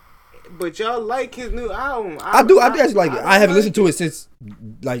 But y'all like his new album. I do actually like it. I haven't listened to it since,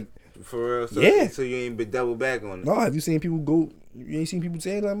 like, for real? So, yeah. So you ain't been double back on it? No, have you seen people go, you ain't seen people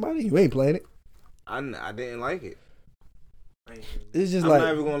saying nothing about it? You ain't playing it. I didn't like it. It's just I'm like,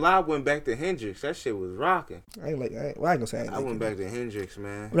 not even gonna lie. I went back to Hendrix. That shit was rocking. I ain't gonna say I went back to Hendrix,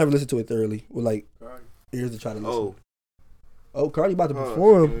 man. I never listened to it thoroughly with like ears to try to listen. Oh, Cardi about to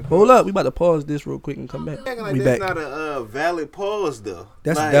perform. Hold up, we about to pause this real quick and come back. Like We that's back. not a valid pause though.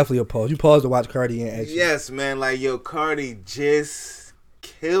 That's like, definitely a pause. You pause to watch Cardi and action. Yes, man. Like, yo, Cardi just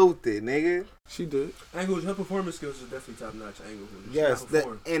killed it, nigga. She did. I ain't her performance skills is definitely top notch. I ain't gonna. Yes,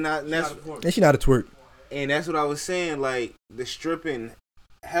 And she know how to twerk. And that's what I was saying. Like, the stripping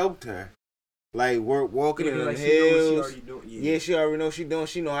helped her. Like, walking in the like hills. She already know She doing.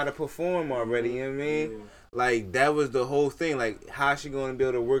 She know how to perform already. You know what I mean? Yeah. Like, that was the whole thing. Like, how she gonna be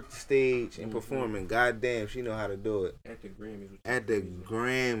able to work the stage and perform? And goddamn, she know how to do it. At the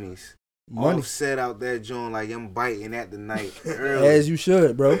Grammys. Money. Offset out that joint like I'm biting at the night early. As you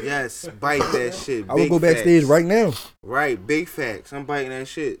should, bro. Yes, bite that shit. I will go backstage right now. Right, big facts. I'm biting that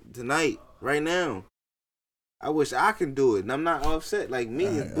shit tonight, right now. I wish I could do it, and I'm not upset. Like me,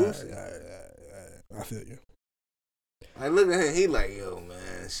 it's boosted. I feel you. I look at him, he like, yo,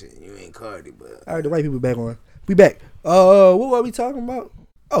 man, shit, you ain't Cardi, but. All right, the white people back on. We back. What were we talking about?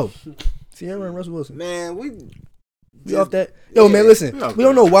 Oh, Sierra and Russell Wilson. Man, we off that. Yo, man, listen. We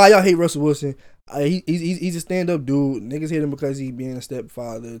don't know why y'all hate Russell Wilson. He's a stand-up dude. Niggas hate him because he being a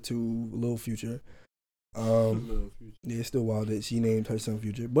stepfather to Lil Future. Yeah, it's still wild that she named her son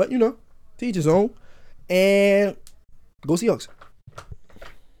Future. But, you know, to each his own. And go Seahawks.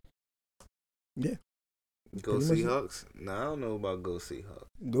 Yeah. Go Seahawks? No, I don't know about go Seahawks.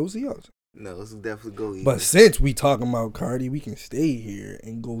 Go Seahawks. No, let's definitely go Eagles. But since we talking about Cardi, we can stay here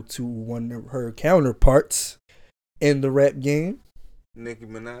and go to one of her counterparts in the rap game. Nicki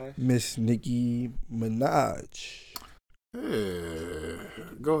Minaj. Miss Nicki Minaj. Yeah.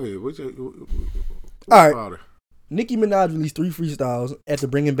 Go ahead. All right. Nicki Minaj released 3 freestyles after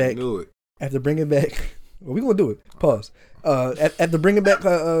bringing back. Well, we gonna do it. Pause. After bringing back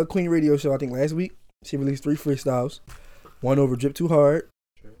her Queen Radio show, I think last week, she released 3 freestyles. One over Drip Too Hard,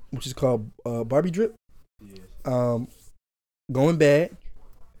 which is called Barbie Drip. Going Bad,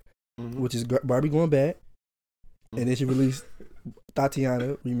 which is Barbie Going Bad. And then she released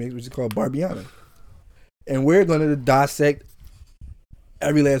Tatiana remix, which is called Barbiana. And we're going to dissect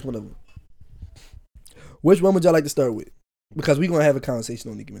every last one of them. Which one would y'all like to start with? Because we're going to have a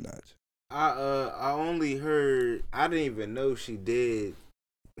conversation on Nicki Minaj. I only heard, I didn't even know she did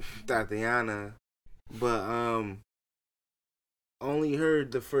Tatiana, but only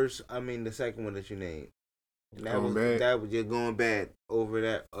heard the second one that you named. And that was just Going Bad over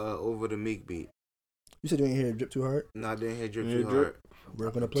the Meek beat. You said you didn't hear Drip Too Hard? No, I didn't hear Drip Too Hard. We're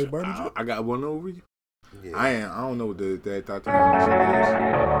gonna play Barbie Drip. I got one over you. Yeah. I don't know what that Tatiana shit is.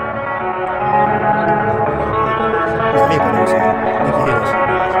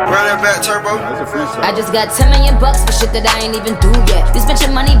 Run that back, Turbo. I just got 10 million bucks for shit that I ain't even do yet. You spent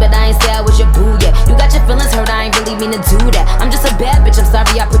your money, but I ain't say I was your boo yet. You got your feelings hurt, I ain't really mean to do that. I'm just a bad bitch, I'm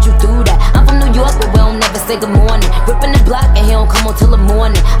sorry I put you through that. I'm from New York, but we don't never say good morning. Ripping the block and he don't come on till the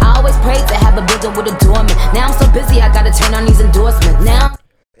morning. I always prayed to have a building with a doorman. Now I'm so busy, I gotta turn on these endorsements. Now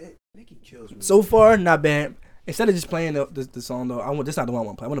so far, not bad. Instead of just playing the song though, this not the one I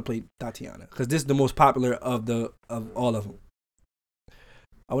want to play. I want to play Tatiana because this is the most popular of all of them.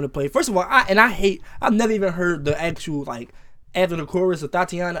 I want to play. First of all, I've never even heard the actual like after the chorus of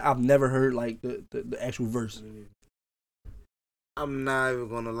Tatiana. I've never heard like the actual verse. I'm not even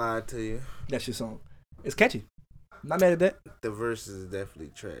gonna lie to you. That's your song. It's catchy. I'm not mad at that. The verses is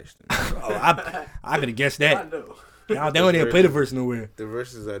definitely trash to me. I could have guessed that. I know. They don't even play the verse nowhere. The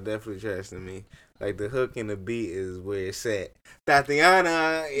verses are definitely trash to me. Like the hook and the beat is where it's at.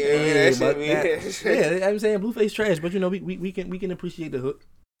 Tatiana, I'm saying Blueface trash, but you know we can appreciate the hook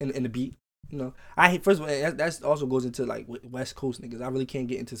and the beat. You know, first of all that also goes into like West Coast niggas. I really can't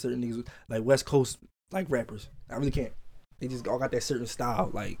get into certain niggas like West Coast like rappers. I really can't. They just all got that certain style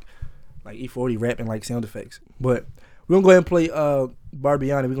like E40 rapping like sound effects. But we're gonna go ahead and play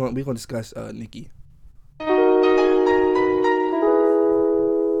Barbiana. We're gonna discuss Nicki.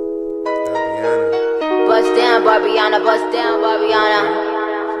 Bust down, Barbiana, bust down, Barbiana.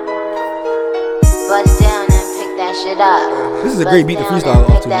 Bust down and pick that shit up. This is a great beat to freestyle off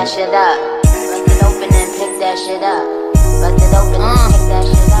to. Pick that shit up. Bust it open and pick that shit up. Bust it open and pick that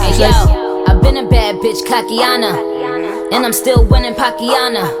shit up. Hey yo, I've been a bad bitch, Kakiana, and I'm still winning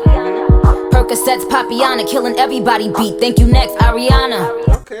Pakiana. Percocets, Papiana, killing everybody beat. Thank you next, Ariana.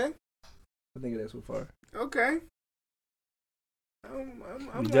 Okay. I think of that so far. Okay.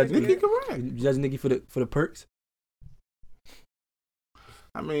 I'm You judge Nicki Nicki? You judge Nicki for the perks?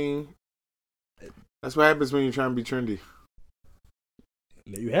 I mean, that's what happens when you're trying to be trendy.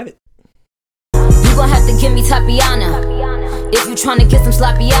 There you have it. You gon' have to give me Tapiana if you tryna get some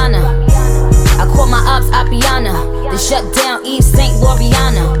Slappiana. I call my ops Appiana, then shut down Eve St.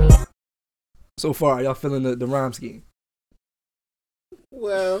 Loriana. So far, y'all feeling the rhyme scheme?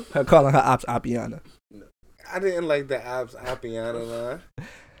 Well, Her calling her ops Appiana. I didn't like the ops Appiana line.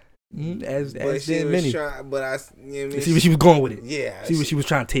 As she did was many. trying, but I, you know what I mean? See where she was going with it. Yeah. See where she was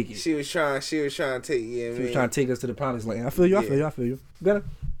trying to take it. She was trying to take, you know what She I was mean? trying to take us to the promised land. I feel you. Got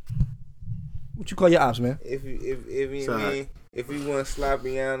what you call your ops, man? If you want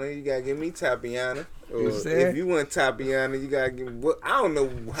Slappiana, you gotta give me Tapiana. Or if you want Tapiana, you gotta give me. I don't know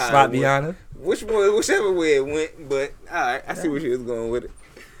how. Slappiana. Whichever way it went, but alright, I see where she was going with it.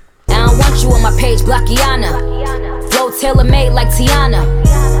 I don't want you on my page, Blockiana. Flow tailor-made like Tiana.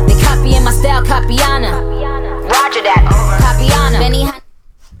 They copying my style, Copiana. Roger that, Copiana. Benny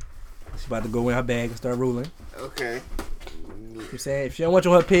She's about to go in her bag and start rolling. Okay. You saying if she don't want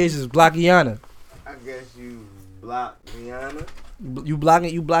you on her page, it's Blockiana. I guess you block Rihanna. You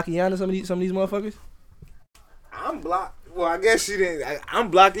blockiana some of these motherfuckers? I'm blocked. Well, I guess she didn't. I'm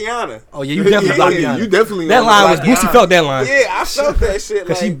Blockiana. Oh yeah, you definitely Blockiana. You definitely that line was Boosie felt that line. Yeah, I felt that shit.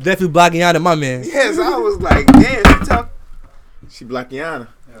 Cause like, she definitely Blockiana, my man. Yes, I was like, damn, she tough. She Blackiana.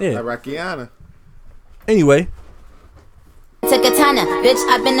 Yeah. Like Rockiana. Anyway. to Katana, bitch,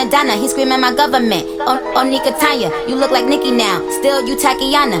 I've been a Donna. He screaming my government. On Nika Tanya, you look like Nicki now. Still you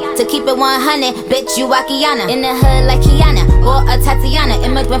Takiana. To keep it 100, bitch, you Wakiana. In the hood like Kiana or a Tatiana.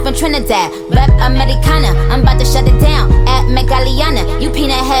 Immigrant from Trinidad, rep Americana. I'm about to shut it down at Megaliana. You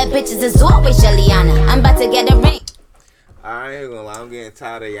peanut head bitches is always Jelliana. I'm about to get a ring. I ain't gonna lie, I'm getting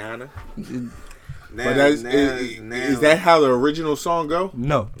tired of Yana. Now, but is that how the original song go?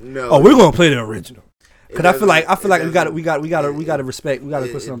 No. Oh, we're gonna play the original. Cause I feel like we gotta respect. We gotta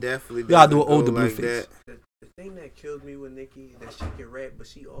put some. We gotta do an older Blueface. The thing that kills me with Nicki that she can rap, but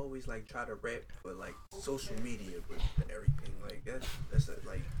she always like try to rap for like social media with everything. Like that's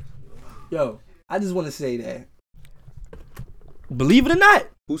like. Yo, I just want to say that. Believe it or not,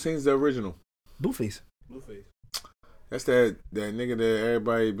 who sings the original? Blueface. That's that nigga that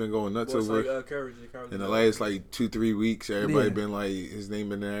everybody been going nuts over. In the last like 2-3 weeks, everybody been like his name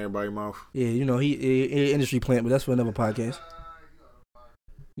been in everybody's mouth. Yeah, you know he industry plant, but that's for another podcast.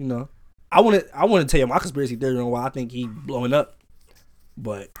 You know, I want to tell you my conspiracy theory on why I think he blowing up,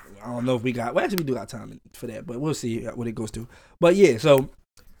 but I don't know if we got. Well, actually, we do got time for that, but we'll see what it goes to. But yeah, so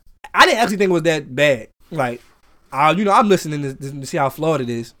I didn't actually think it was that bad. Like, I'm listening to see how flawed it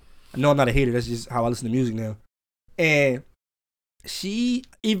is. I know I'm not a hater. That's just how I listen to music now. And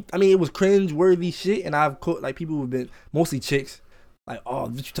it was cringe-worthy shit, and I've caught like people who've been mostly chicks, like, oh,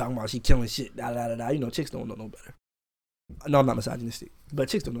 what you talking about? She killing shit, da da da da. You know, chicks don't know no better. No, I'm not misogynistic, but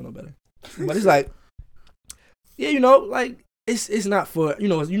chicks don't know no better. But it's like, yeah, you know, like it's not for you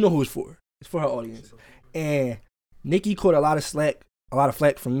know who it's for. It's for her audience. And Nicki caught a lot of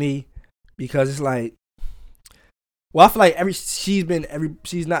flack from me because it's like, well, I feel like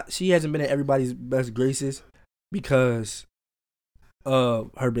she hasn't been in everybody's best graces because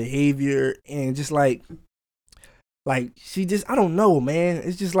of her behavior and just like she just, I don't know, man.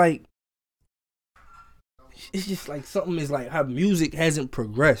 It's just like something is like her music hasn't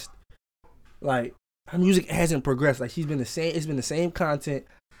progressed. Like her music hasn't progressed. Like it's been the same content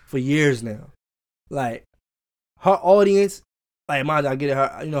for years now. Like her audience, like mind you, I get it,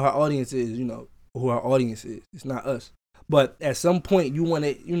 her, you know, her audience is, you know, who her audience is. It's not us. But at some point, you want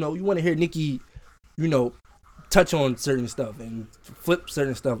to hear Nicki, touch on certain stuff and flip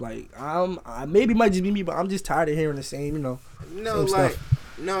certain stuff. Like maybe it might just be me, but I'm just tired of hearing the same, No, same like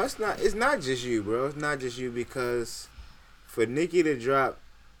stuff. no, it's not. It's not just you, bro. It's not just you because for Nicki to drop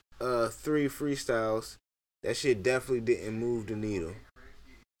 3 freestyles, that shit definitely didn't move the needle.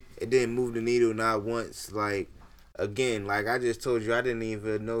 It didn't move the needle not once. Like again, like I just told you, I didn't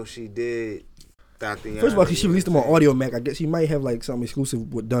even know she did. Tatiana. First of all, she released them on Audio Mac. I guess she might have like something exclusive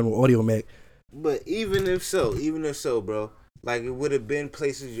done with Audio Mac. But even if so, bro, like it would have been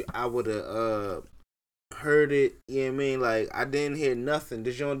places I would have heard it. You know what I mean? Like I didn't hear nothing.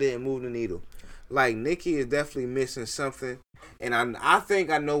 This joint didn't move the needle. Like Nicki is definitely missing something, and I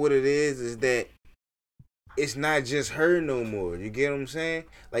think I know what it is that it's not just her no more. You get what I'm saying?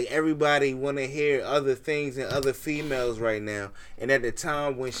 Like everybody want to hear other things and other females right now. And at the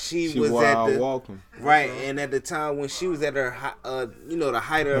time when she was at the walking. Right, and at the time when she was at her the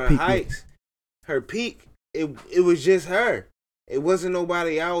height of her peak, heights, her peak, it was just her. It wasn't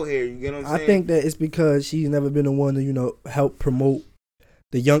nobody out here. You get what I'm saying? I think that it's because she's never been the one to help promote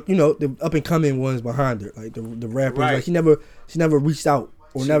the young, the up and coming ones behind her, like the rappers. Right. Like she never reached out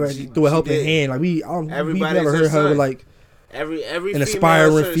or threw a helping hand. Like we never heard her with like every an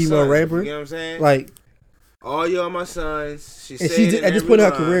aspiring her female son, rapper. You know what I'm saying? Like all y'all my sons. She and said she at this point in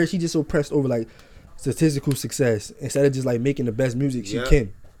her line. career, she just so pressed over like statistical success instead of just like making the best music she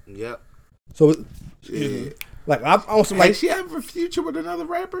can. Yep. So Yeah. like I'm also like Has she have a future with another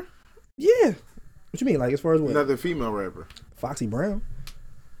rapper? Yeah. What you mean? Like as far as what? Another female rapper. Foxy Brown.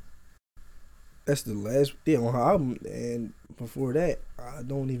 That's the last thing on her album, and before that, I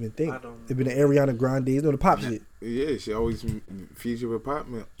don't even think it's been the Ariana Grande, the pop shit. Yeah, she always featured with pop.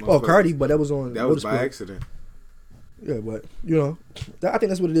 Cardi, but that was on. That was by accident. Yeah, but I think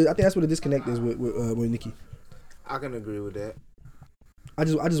that's what it is. I think that's what the disconnect is with Nicki. I can agree with that. I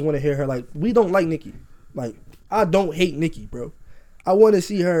just want to hear her like we don't like Nicki. Like I don't hate Nicki, bro. I want to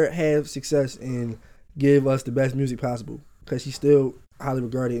see her have success and give us the best music possible because she's still highly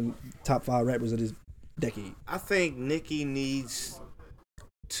regarded in top 5 rappers of this decade. I think Nicki needs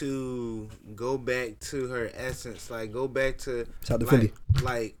to go back to her essence, like go back to Shout to Philly.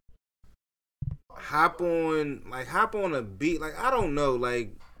 like hop on a beat, like I don't know,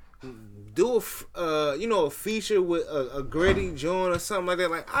 like do a feature with a gritty joint or something like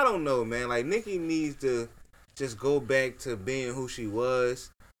that. Like I don't know, man. Like Nicki needs to just go back to being who she was.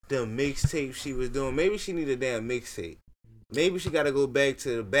 The mixtape she was doing. Maybe she need a damn mixtape. Maybe she got to go back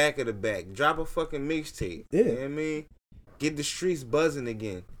to the back of the back. Drop a fucking mixtape. Yeah. You know what I mean? Get the streets buzzing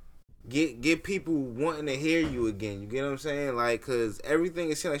again. Get people wanting to hear you again. You get what I'm saying? Like, because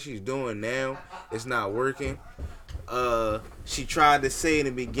everything it seems like she's doing now, it's not working. She tried to say in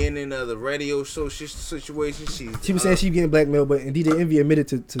the beginning of the radio show situation, she was saying she getting blackmailed, but and DJ Envy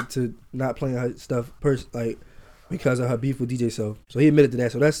admitted to not playing her stuff because of her beef with DJ Self. So he admitted to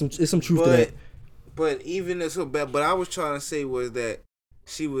that. So it's some truth to that. But even so bad. But I was trying to say was that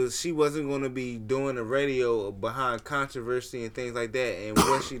she wasn't going to be doing the radio behind controversy and things like that. And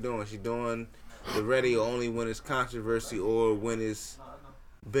what's she doing? She doing the radio only when it's controversy or when it's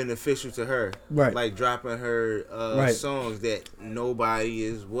beneficial to her. Right. Like dropping her songs that nobody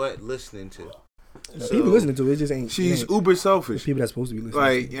is listening to. So, people listening to it just ain't. She's uber selfish. People that's supposed to be listening.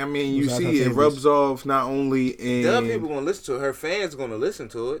 Like I mean, you see, it rubs off not only in. The other people gonna listen to it. Her fans gonna listen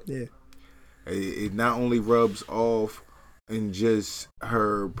to it. Yeah. It not only rubs off in just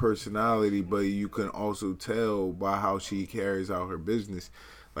her personality, but you can also tell by how she carries out her business.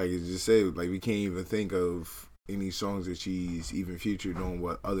 Like it just said, like we can't even think of any songs that she's even featured on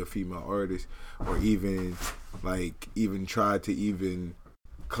with other female artists, or even tried to even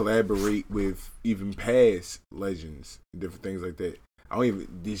collaborate with even past legends, different things like that.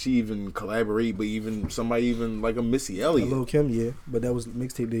 Did she even collaborate, but even somebody even like a Missy Elliott? Lil' Kim, yeah, but that was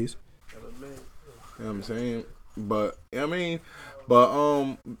mixtape days. You know what I'm saying? But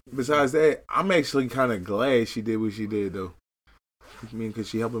besides that, I'm actually kind of glad she did what she did though. I mean, cause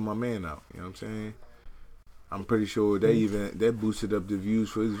she helping my man out. You know what I'm saying? I'm pretty sure that boosted up the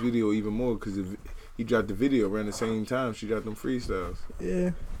views for his video even more because he dropped the video around the same time she dropped them freestyles. Yeah,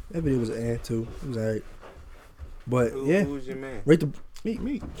 that video was an ad too. It was alright. But who's your man? Rate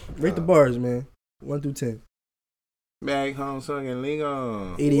the bars, man. 1 through 10. Back home singing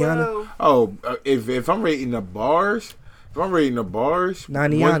Lingo. Adiana. Oh, if I'm rating the bars, 1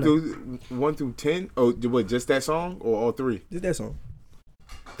 through 10. Oh, what? Just that song or all 3? Just that song.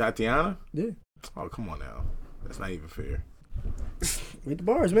 Tatiana. Yeah. Oh, come on now. That's not even fair. Rate the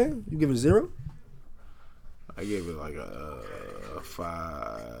bars, man. You give it 0? I gave it like a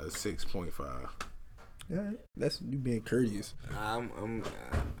 6.5. Yeah, that's you being courteous. I'm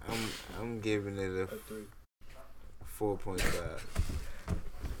giving it a 4.5.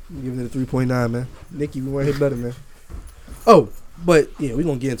 I'm giving it a 3.9, man. Nikki, we want to hit better, man. Oh, but yeah, we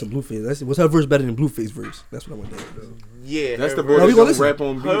gonna get into Blueface. Was her verse better than Blueface verse? That's what I want to do. Yeah, that's the verse. boy that don't rap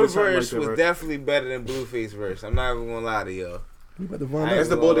on beat. Her or something verse like that, was definitely better than Blueface verse. I'm not even gonna lie to y'all. That's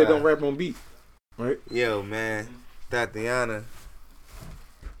the boy that don't rap on beat, right? Yo, man, Tatiana.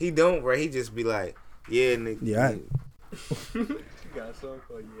 He don't, right? He just be like, yeah, nigga. Yeah, You got a song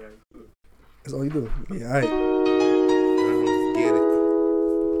called Yeah. That's all you do. Yeah, all right. Get it.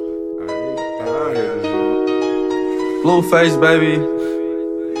 Blueface, baby.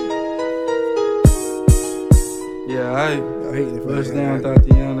 Yeah, I bust down,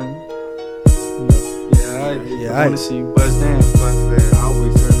 Tatiana. Yeah, I wanna see you bust down. I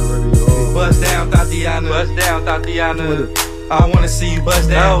always turn the radio off. Bust down, Tatiana. Bust down, Tatiana. I wanna see you bust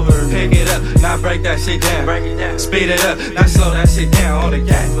down. Pick it up, now break that shit down. Break it down. Speed it up, now slow that shit down on the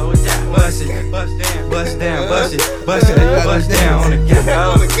gang. Bust it, bust down, bust down, bust it, bust it, bust down on the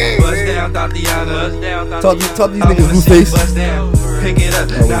gang. Bust down, Tatiana. Talk these niggas Blueface. Bust down, pick it up,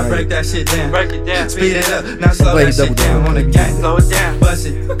 now break that shit down. Break it down, speed it up, now slow that shit down on the gang. Slow it down, bust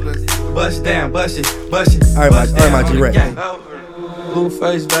it, bust down, bust it, bust it. All right, my G-Rap.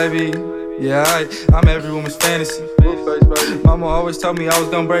 Blueface, baby. Yeah, I'm every woman's fantasy. Mama always told me I was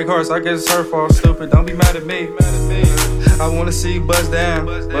gonna break hearts. I guess it's her fault, stupid. Don't be mad at me. I wanna see you bust down.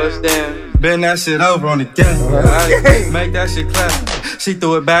 Bust down. Bend that shit over on the gang. Make that shit clap. She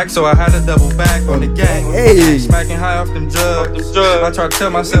threw it back, so I had to double back on the gang. Hey. Smacking high off them drugs. I tried to tell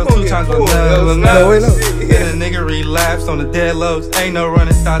myself 2 times, but no. Then a nigga relapsed on the dead lows. Ain't no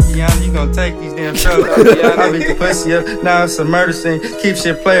running, Tatiana. You gon' take these damn shows. I beat the pussy up. Now it's a murder scene. Keep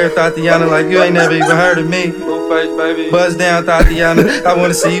shit player, Tatiana, like you ain't never even heard of me. Blueface, baby. Buzz down, Tatiana. I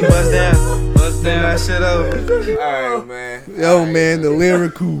wanna see you buzz down. Buzz down that shit over. Alright, man. Yo, man, the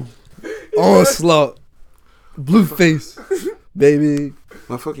lyrical onslaught. Blueface, baby.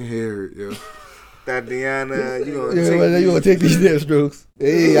 My fucking hair hurt, yo. Tatiana, you gonna take these damn strokes.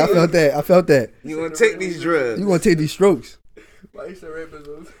 Hey, I felt that. You gonna take these drugs. You gonna take these strokes. Why you say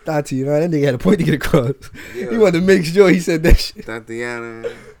rappers? Tatiana, that nigga had a point to get across. Yeah. He wanted to make sure he said that shit. Tatiana.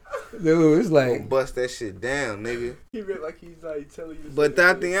 Dude, it's like bust that shit down, nigga. He read like he's like telling you. But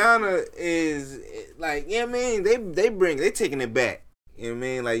Tatiana is like, you know what I mean? They taking it back. You know what I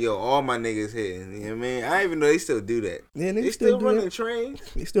mean? Like, yo, all my niggas hitting. You know what I mean? I didn't even know they still do that. Yeah, they still running trains.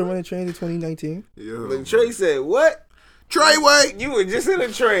 They still running trains in 2019. Yo. But Trey said, what? Trey, wait. You were just in a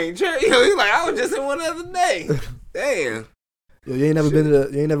train. Trey, yo, he's like, I was just in one the other day. Damn. Yo, you ain't never been to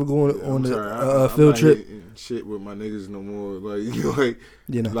you ain't never going on the field trip. Shit with my niggas no more. Like,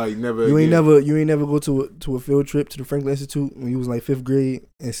 you know, like never. You ain't never go to a field trip to the Franklin Institute when you was like 5th grade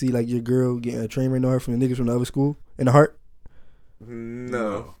and see like your girl getting a train ran on her from the niggas from the other school in the heart.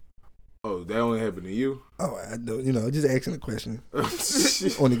 No. Oh, that only happened to you? Oh, I don't. You know, just asking a question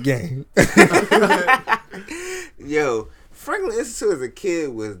on the game. Yo, Franklin Institute as a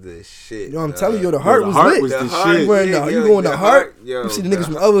kid was the shit. Yo, I'm telling you, the heart was lit. Was the shit. You going to heart? Yo, you see the niggas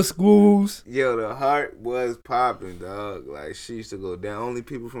from other schools. Yo, the heart was popping, dog. Like, she used to go down. Only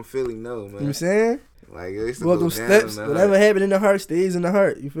people from Philly know, man. You know what I'm saying? Like, they used to go go those down steps. in the Whatever heart. happened in the heart stays in the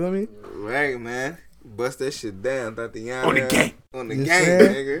heart. You feel me? Right, man. Bust that shit down, Tatiana. On the gang. On the You gang,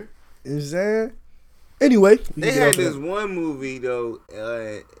 saying? nigga. You know what I'm saying? Anyway, They had this one movie though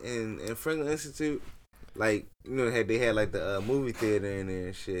in Franklin Institute, like, you know, they had like the movie theater in there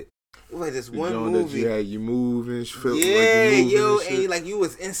and shit. It was like this one movie. You move and feel yeah, like you yo, and shit. and like you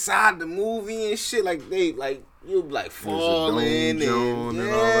was inside the movie and shit. Like they like you like falling and all yeah,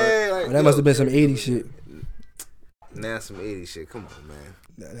 that. like, that must have been some 80s shit. Now some 80s shit. Come on, man.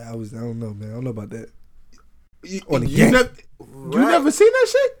 I don't know, man. I don't know about that. You Never seen that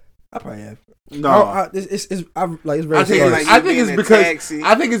shit? I probably have. No, it's very. I think it's taxi.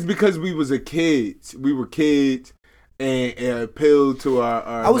 because we was kids. We were kids and appealed to our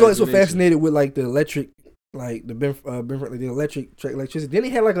I was always so imagination. fascinated with like the electric, like the the electric track electricity. Then they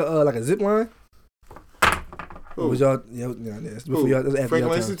had like a zip line. Who? Was y'all? That's before y'all. That's after Franklin y'all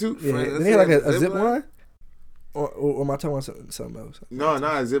time. Institute? Yeah. Franklin Then they had like a zip zip line? line. Or am I talking about something else? No,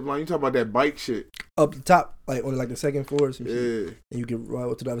 not a zip line. You talking about that bike shit? Up the top, like on like the second floor or some Yeah. shit. And you can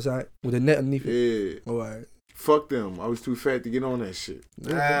ride to the other side with a net underneath it. Yeah. Oh, all right. Fuck them. I was too fat to get on that shit.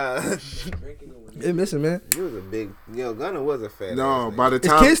 Hey, listen, man. You was a big Gunna was a fat. No, ass by the nigga.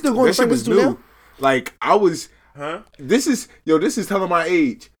 time kids still going that to shit was Franklin new. Institute Like I was. Huh? This is telling my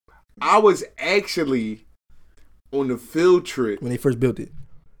age. I was actually on the field trip When they first built it.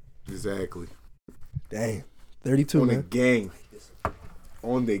 exactly Dang. 32, on man. the gang.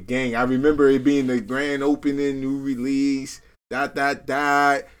 on the gang. I remember it being the grand opening, new release,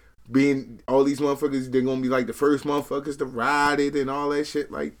 being all these motherfuckers, they're gonna be like the first motherfuckers to ride it and all that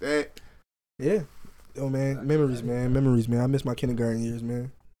shit like that. Yeah. Oh man, memories, man. I miss my kindergarten years,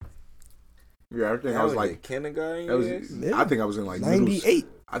 man. Yeah, I think I was like kindergarten years. Yeah. I think I was in like 98.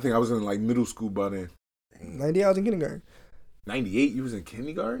 I think I was in like middle school by then. 98, I was in kindergarten. 98, you was in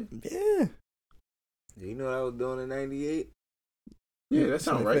kindergarten? Yeah. You know what I was doing in 98? Yeah, that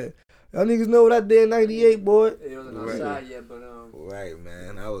sounds right. Y'all niggas know what I did in 98, boy. It wasn't outside yet, but Right,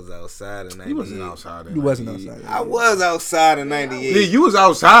 man. I was outside in 98. You wasn't outside in 98. You wasn't outside. I was outside in 98. Yeah, you was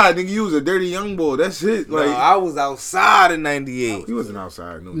outside, nigga. You was a dirty young boy. That's it. Like, No, I was outside in 98. You wasn't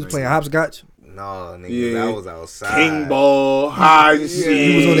outside. No, You was playing hopscotch. No, nigga, I was outside. King ball, hide and seek.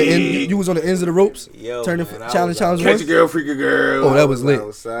 You was on the end. You was on the ends of the ropes. Yo, turning man, challenge. Catch a girl, freak a girl. Oh, that was lit.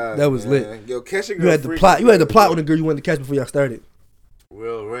 Outside, that was man. lit. Yo, catch a girl. You had the plot. You had the plot with the girl you wanted to catch before y'all started.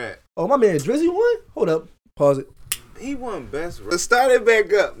 Real rap. Oh, my man Drizzy won. Hold up. Pause it. He won best rap. Start it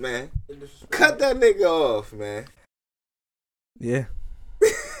back up, man. Cut that nigga off, man. Yeah.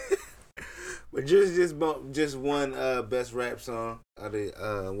 But just one best rap song of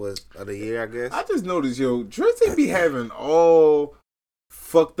the year, I guess. I just noticed, yo, Drizzy be having all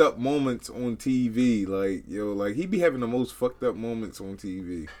fucked up moments on TV. Like, yo, like he be having the most fucked up moments on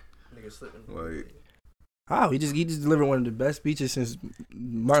TV. Nigga slipping. Like, how he just delivered one of the best speeches since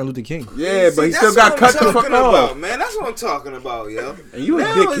Martin Luther King. Yeah, but he still got cut the fuck off. Man, that's what I'm talking about, yo. And you a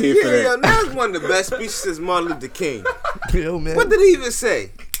dickhead for that. Yo, now it's one of the best speeches since Martin Luther King. Yo, man. What did he even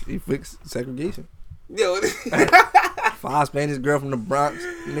say? He fixed segregation. Yo, 5 Spanish girl from the Bronx,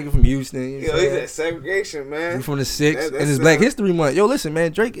 nigga from Houston. You know he said segregation, man. We from the 6th, That's and it's Black History Month. Yo, listen,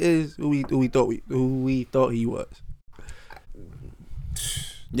 man, Drake is who we thought he was.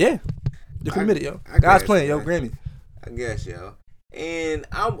 Yeah, you're committed, yo. God's playing, yo, Grammy. I guess, yo. And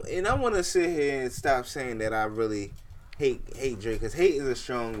I want to sit here and stop saying that I really hate Drake, because hate is a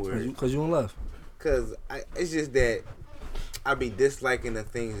strong word. Because you in love. Because it's just that I be disliking the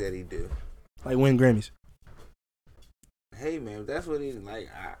things that he do. Like win Grammys. Hey man, that's what he like.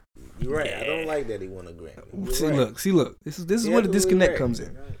 You're right. I don't like that he won a Grammy. See, look. This is where the disconnect comes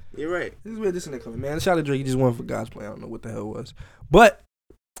in. You're right. This is where the disconnect comes in, man. Shout out to Drake. He just won for God's Plan. I don't know what the hell it was, but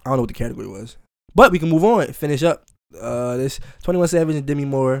I don't know what the category was. But we can move on and finish up this 21 Savage and Demi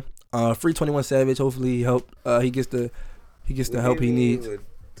Moore. Free 21 Savage. Hopefully he help. He gets the help he needs.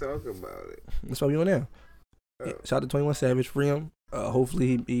 Talk about it. That's why we on now. Yeah, shout out to 21 Savage. Free him.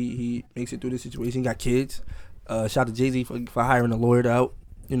 Hopefully he makes it through this situation. He got kids. Shout out to Jay-Z for hiring a lawyer out.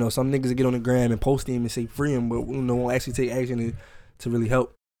 You know, some niggas get on the gram and post him and say free him, but won't actually take action to really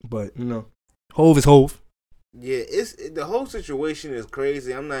help. But Hove is Hove. Yeah, the whole situation is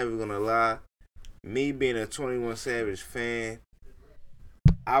crazy. I'm not even gonna lie. Me being a 21 Savage fan,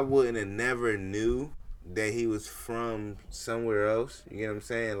 I wouldn't have never knew that he was from somewhere else. You get what I'm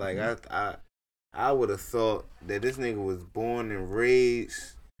saying? Like I would have thought that this nigga was born and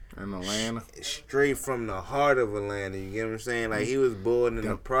raised in Atlanta, straight from the heart of Atlanta. You get what I'm saying? Like he was born in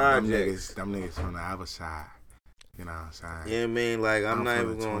the projects. Them niggas from the other side. You know what I'm saying? Yeah, man. Like I'm not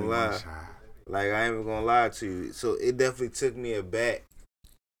even gonna lie. Like I ain't even gonna lie to you. So it definitely took me aback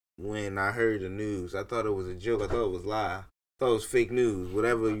when I heard the news. I thought it was a joke. I thought it was lie. I thought it was fake news.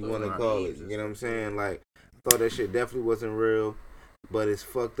 Whatever you want to call it. You know what I'm saying? Like I thought that shit definitely wasn't real. But it's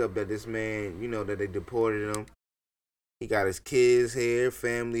fucked up that this man, that they deported him. He got his kids here,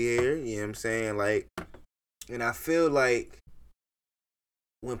 family here, you know what I'm saying? Like, and I feel like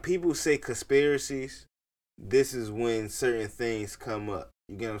when people say conspiracies, this is when certain things come up.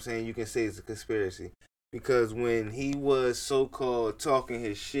 You get what I'm saying? You can say it's a conspiracy. Because when he was so-called talking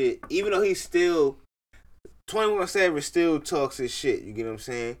his shit, even though he's still, 21 Savage still talks his shit, you get what I'm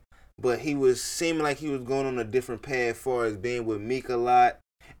saying? But he was seeming like he was going on a different path as far as being with Meek a lot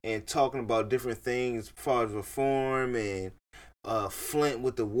and talking about different things as far as reform and Flint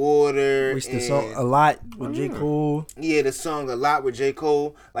with the water. Which the song A Lot with J. Cole. Yeah, the song A Lot with J.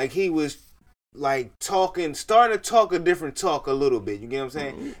 Cole. Like he was like starting to talk a different talk a little bit. You get what I'm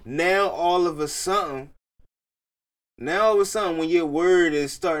saying? Now all of a sudden, when your word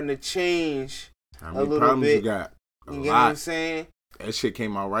is starting to change a little bit. You got a you lot. Get what I'm saying? That shit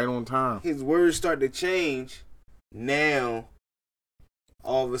came out right on time. His words start to change. Now,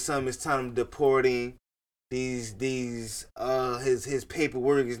 all of a sudden, it's time deporting his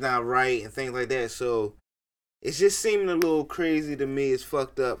paperwork is not right and things like that. So it's just seeming a little crazy to me. It's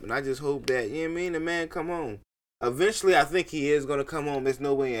fucked up, and I just hope that the man come home. Eventually, I think he is gonna come home. There's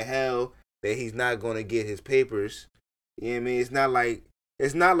no way in hell that he's not gonna get his papers. It's not like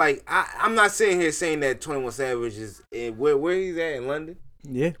I'm not sitting here saying that 21 Savage is where he's at in London.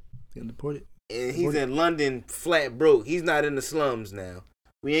 Yeah, getting deported. And he's in London flat broke. He's not in the slums now.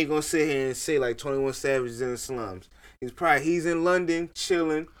 We ain't gonna sit here and say like 21 Savage is in the slums. He's in London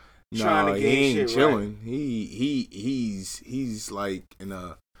chilling, trying to get he ain't shit chilling. Right. He's like in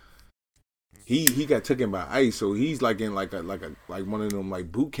a he got taken by ICE, so he's like in like one of them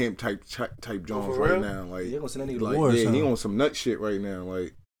like boot camp type joints right now. Like they gonna send that nigga to like, war or yeah, something. he on some nut shit right now.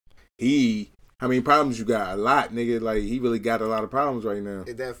 Like how many problems you got? A lot, nigga. Like he really got a lot of problems right now.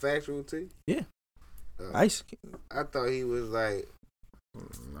 Is that factual too? Yeah. ICE. I thought he was like.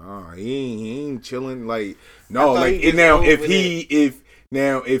 Nah, he ain't chilling. Like no, like and now if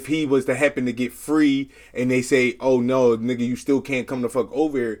he was to happen to get free and they say, oh no, nigga, you still can't come the fuck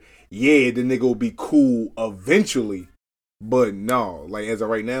over here. Yeah, the nigga will be cool eventually. But no, like as of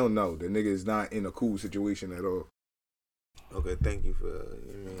right now, no, the nigga is not in a cool situation at all. Okay, thank you for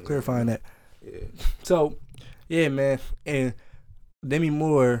clarifying that. Yeah. So, yeah, man, and Demi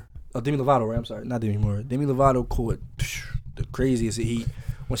Lovato, right? I'm sorry, not Demi Moore. Demi Lovato caught the craziest heat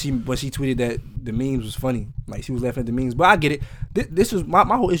when she tweeted that the memes was funny. Like she was laughing at the memes. But I get it. This was my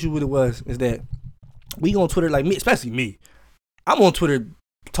whole issue with it is that we on Twitter, like me, especially me. I'm on Twitter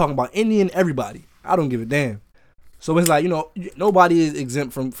talking about any and everybody. I don't give a damn. So it's like, nobody is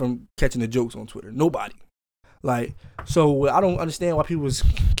exempt from catching the jokes on Twitter. Nobody. Like, so I don't understand why people was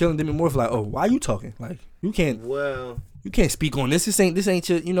killing Demi Moore for like, oh, why are you talking? Like, you can't speak on this. This ain't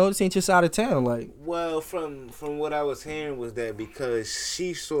your, this ain't your side of town. Like, well, from what I was hearing was that because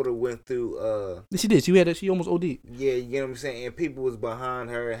she sort of went through. She did. She almost OD'd. Yeah, you know what I'm saying. And people was behind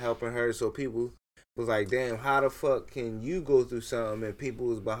her and helping her. So people was like, damn, how the fuck can you go through something and people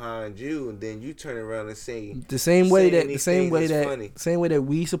was behind you and then you turn around and say the same way that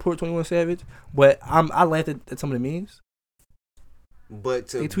we support 21 Savage, but I laughed at some of the memes. But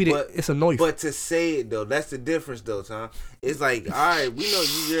they tweeted it's a knife. But to say it though, that's the difference though, Tom. It's like, all right, we know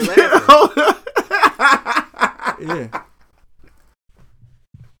you're laughing. Yeah.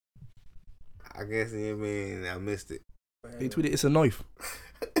 I guess I missed it. They tweeted it's a knife.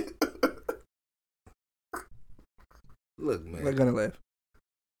 Look, man. I'm not gonna laugh.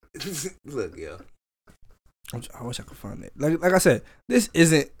 Look, yo. I wish I could find that. Like I said, this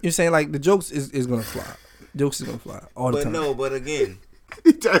isn't. You're saying like the jokes is gonna fly. Jokes is gonna fly all the time. But no, but again,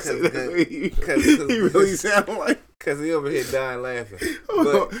 he really sound like because he over here dying laughing.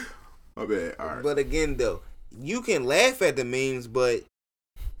 But my bad. All right. But again, though, you can laugh at the memes, but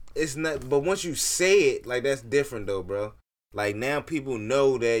it's not. But once you say it, like that's different, though, bro. Like now, people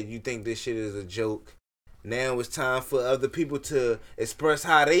know that you think this shit is a joke. Now it's time for other people to express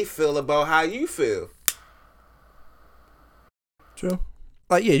how they feel about how you feel. True.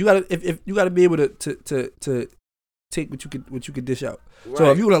 Like you gotta if you gotta be able to take what you could dish out. Right.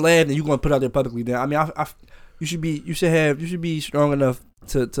 So if you're gonna laugh and you're gonna put it out there publicly, then I mean you should be strong enough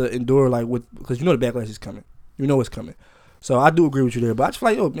to endure because you know the backlash is coming. You know it's coming. So I do agree with you there. But I just feel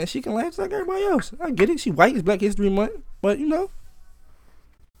like, oh man, she can laugh just like everybody else. I get it. She white. It's Black History Month, but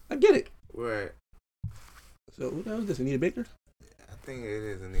I get it. Right. So who the hell is this? Anita Baker? I think it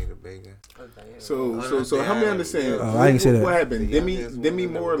is Anita Baker. So help me understand. I didn't say that. What happened? Demi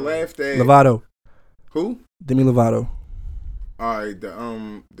Moore laughed at Lovato. Who? Demi Lovato. All right,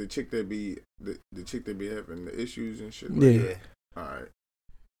 the chick that be having the issues and shit. Yeah. All right.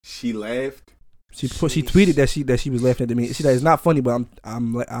 She laughed. She tweeted that she was laughing at the memes. She said it's not funny, but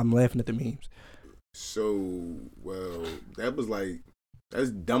I'm laughing at the memes. So that was that's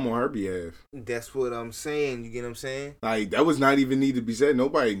dumb on her behalf. That's what I'm saying. You get what I'm saying? Like that was not even need to be said.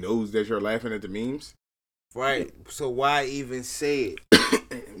 Nobody knows that you're laughing at the memes. Right. So why even say it?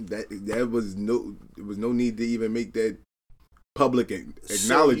 There was no need to even make that public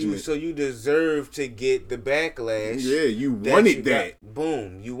acknowledgement. So you deserve to get the backlash. Yeah, you wanted that.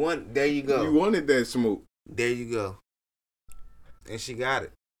 Boom. There you go. You wanted that smoke. There you go. And she got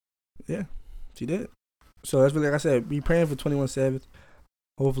it. Yeah, she did. So that's really, like I said, be praying for 21 Savage.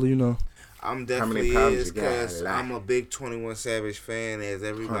 Hopefully, I'm definitely is because I'm a big 21 Savage fan, as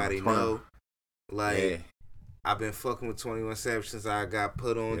everybody know. Like, I've been fucking with 21 Savage since I got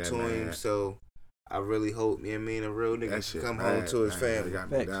put on to him, so I really hope, a real nigga can come home to his family. They got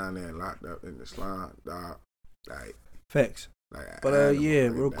me down there locked up in the slime, dog. Like, facts. But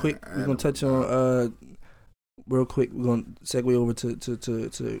real quick, we're gonna touch on real quick. We're gonna segue over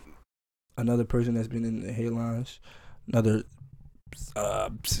to another person that's been in the headlines. Another, I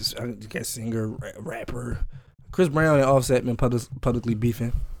guess, singer, rapper. Chris Brown and Offset been publicly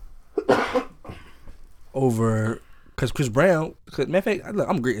beefing over, because Chris Brown, matter of fact, look,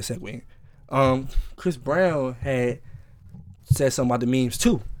 I'm great at segueing. Chris Brown had said something about the memes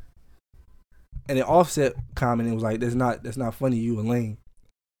too, and then Offset commented was like, "That's not funny. You a lame."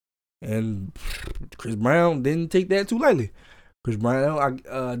 And Chris Brown didn't take that too lightly. Chris Brown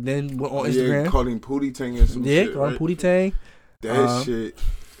then went on Instagram. Yeah, called him Pootie Tang and some shit. Yeah, called him Pootie Tang. That shit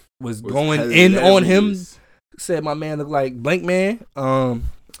was going in on him. Said my man looked like Blank Man.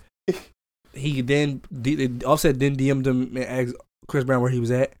 He then Offset then DM'd him and asked Chris Brown where he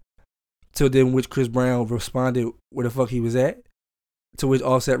was at. To then which Chris Brown responded where the fuck he was at. To which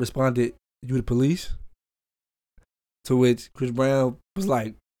Offset responded, "You the police?" To which Chris Brown was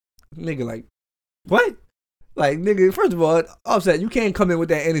like, "Nigga, like, what? Like, nigga, first of all, Offset, you can't come in with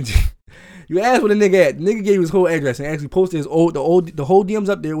that energy." You asked where the nigga at. The nigga gave you his whole address and actually posted the whole DMs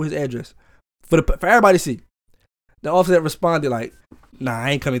up there with his address for everybody to see. The Offset responded like, "Nah,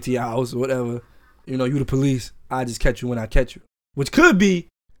 I ain't coming to your house or whatever. You know, you the police. I just catch you when I catch you." Which could be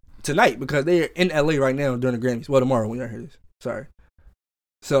tonight because they're in LA right now during the Grammys. Well, tomorrow when y'all hear this. Sorry.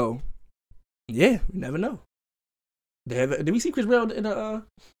 So, yeah, you never know. Did we see Chris Brown in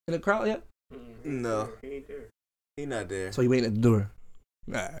the crowd yet? No, he ain't there. He not there. So he waiting at the door.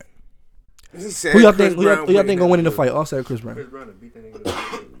 All right. Who y'all think gonna win in the fight? Offset or Chris Brown? Chris Brown to beat that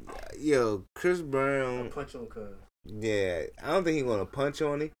nigga. Yo, Chris Brown. Punch on Cuz. Yeah, I don't think he's gonna punch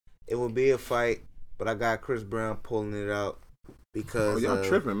on it. It will be a fight, but I got Chris Brown pulling it out because. y'all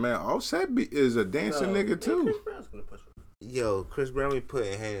tripping, man. Offset is a dancing nigga too. Chris Brown's gonna punch him. Yo, Chris Brown be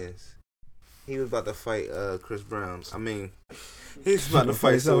putting hands. He was about to fight Chris Brown. I mean, he's about to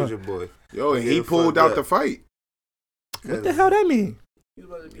fight Soulja Boy. Yo, and he pulled out the fight. What the hell that mean? He was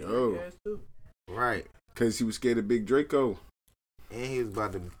about to beat Yo. his ass too. Right. Because he was scared of Big Draco. And he was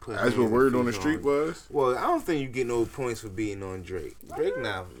about to put. That's what word on the street was. Well, I don't think you get no points for beating on Drake. Drake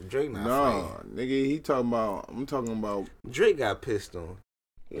not. No, nigga, I'm talking about. Drake got pissed on.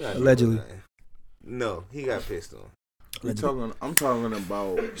 Allegedly. No, he got pissed on. I'm talking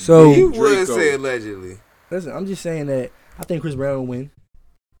about. So you would say allegedly. Listen, I'm just saying that I think Chris Brown will win.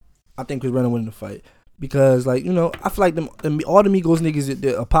 I think Chris Brown will win the fight because, like, you know, I feel like all the Migos niggas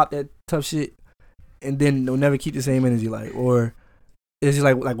that pop that tough shit, and then they'll never keep the same energy. Like, or it's just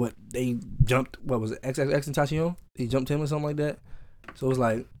like what they jumped. What was it? XXX and Tachyon? They jumped him or something like that. So it's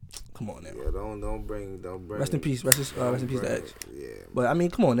like, come on now. Yeah, don't bring. Rest in peace. Rest in peace to X. Yeah. But I mean,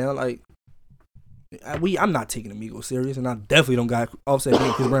 come on now, like. I'm not taking Amigos serious, and I definitely don't got Offset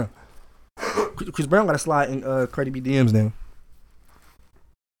being Chris Brown. Chris Brown got to slide in Cardi B DMs now.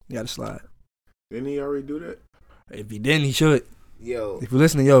 He got to slide. Didn't he already do that? If he didn't, he should. Yo, if you're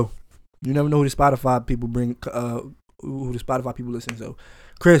listening, you never know who the Spotify people bring. Who the Spotify people listen. So,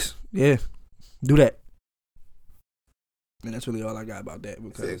 Chris, yeah, do that. And that's really all I got about that.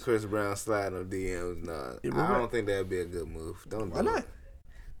 Because said Chris Brown sliding on DMs. Nah, I don't think that'd be a good move. Why not?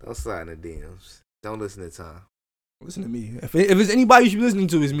 Don't slide in the DMs. Don't listen to Tom. Listen to me. If it's anybody you should be listening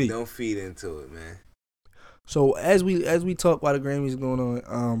to, it's me. Don't feed into it, man. So as we talk while the Grammys going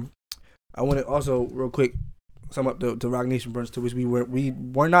on, I want to also real quick sum up the Rock Nation brunch to which we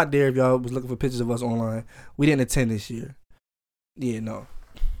were not there. If y'all was looking for pictures of us online, we didn't attend this year. Yeah, no.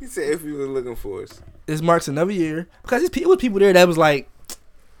 He said if you were looking for us. This marks another year because it was people there that was like,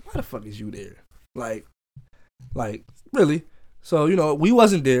 why the fuck is you there? Like really? So you know we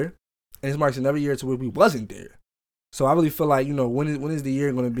wasn't there. And this marks another year to where we wasn't there. So I really feel like, you know, when is the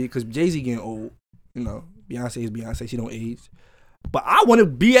year going to be? Because Jay-Z getting old. You know, Beyonce is Beyonce. She don't age. But I want to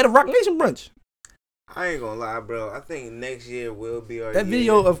be at a Rock Nation brunch. I ain't going to lie, bro. I think next year will be our That year.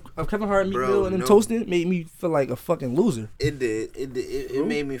 video of Kevin Hart, Meek Mill, and them toasting made me feel like a fucking loser. It did. It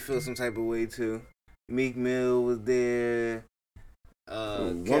made me feel some type of way, too. Meek Mill was there.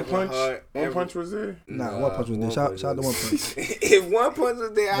 One Punch was there? Nah, One Punch was there. Shout out to One Punch. If One Punch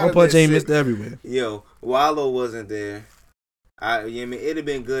was there, One Punch ain't missed everywhere. Yo, Wallow wasn't there. I mean, it'd have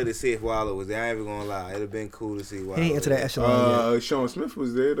been good to see if Wallow was there. I ain't even gonna lie. It'd have been cool to see Wallow. He ain't into that echelon yet. Sean Smith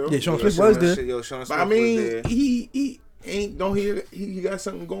was there though. Yeah, Sean Smith was there. Yo, Sean Smith I mean, was there. he ain't. Don't he got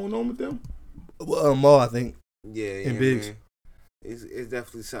something going on with them? Well, more I think. Yeah, and Biggs. Man. It's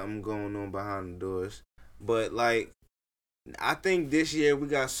definitely something going on behind the doors. But like, I think this year we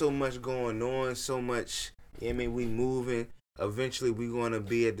got so much going on, so much. I mean, we moving. Eventually, we gonna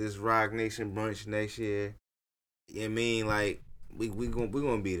be at this Rock Nation brunch next year. I mean, like we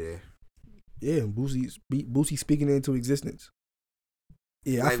gonna be there. Yeah, Boosie speaking it into existence.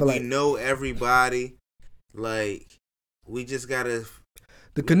 Yeah, like, I feel like we know everybody. Like we just gotta.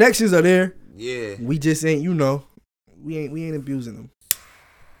 The connections are there. Yeah, we just ain't. You know, we ain't abusing them.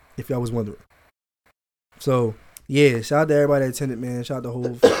 If y'all was wondering. So. Yeah, shout out to everybody that attended, man. Shout out to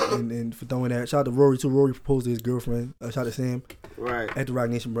Hov and for throwing that. Shout out to Rory too. Rory proposed to his girlfriend. Shout out to Sam. Right. At the Rock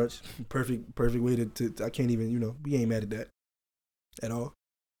Nation brunch. Perfect way to I can't even, you know, we ain't mad at that at all.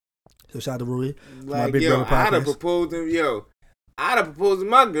 So shout out to Rory. Like, my big yo, brother podcast. I'd have proposed him. Yo, I'd have proposed to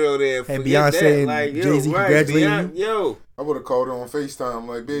my girl there. And Forget Beyonce that. and Like, yo, Jay-Z right, congratulating you? Yo. I would have called her on FaceTime,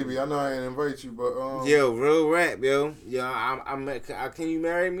 like, baby, I know I didn't invite you, but Yo, real rap, yo. Can you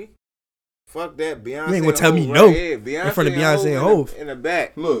marry me? Fuck that, Beyonce. You ain't gonna tell me Hov no right here. Beyonce in front of Beyonce and Hov. in the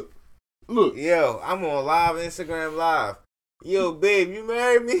back. Look. Yo, I'm on live Instagram live. Yo, babe, you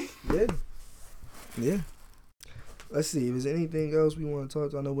marry me? Yeah. Let's see. If there's anything else we want to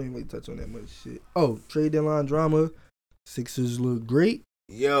talk to, I know we ain't really touch on that much shit. Oh, trade deadline drama. Sixers look great.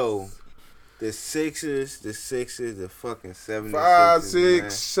 Yo, the Sixers, the fucking 76ers. 5, 6,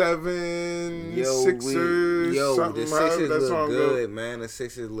 man. 7, Yo, Sixers. the Sixers that look song good, man. The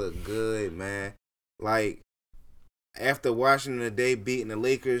Sixers look good, man. Like, after Washington today beating the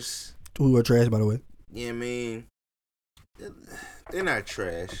Lakers. Who are trash, by the way. You know what I mean? They're not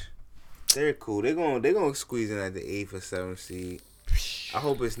trash. They're cool. They're gonna squeeze in at the 8th or 7th seed. I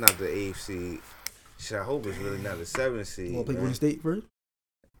hope it's not the 8th seed. Shit, I hope it's really not the 7th seed. You want to play Golden State first?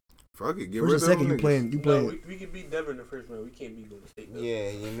 Fuck it, get first rid and of second, them you playing. No, we can beat Denver in the first round. We can't beat Golden State.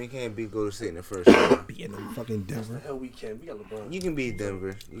 Yeah, we can't beat Golden State in the first round. Beating them fucking Denver. The hell we can. We got LeBron. You can beat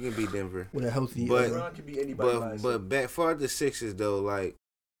Denver. With a healthy. LeBron can beat anybody. But back far the Sixers though, like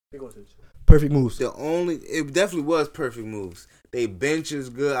perfect moves. It definitely was perfect moves. They bench is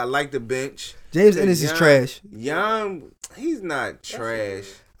good. I like the bench. James Ennis is trash. Young, he's not trash.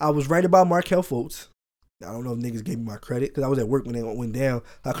 I was right about Markelle Fultz. I don't know if niggas gave me my credit because I was at work when they went down.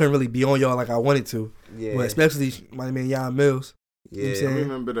 I couldn't really be on y'all like I wanted to. Yeah. But especially my man Jan Mills. Yeah, You know what I'm I saying?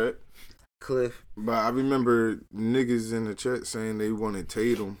 remember that. Cliff. But I remember niggas in the chat saying they wanted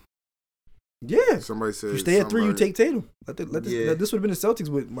Tatum. Yeah. Somebody said If you stay at 3, you take Tatum. This would have been the Celtics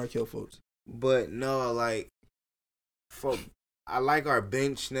with Markelle Fultz. But no, like, I like our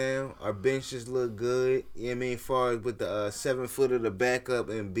bench now. Our bench just look good. You know what I mean? As far as with the 7-footer, the backup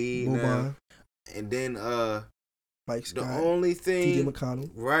and B now. And then Mike Scott, the only thing TJ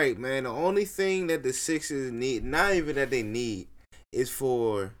McConnell. Right, man. The only thing that the Sixers need, not even that they need, is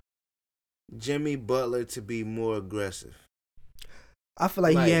for Jimmy Butler to be more aggressive. I feel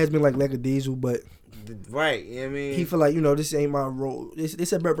like he has been like Diesel, but right, you know what I mean? he feel like, this ain't my role. They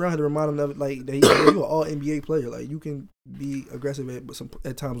said Brett Brown had to remind him of it, like that you're an all NBA player. Like you can be aggressive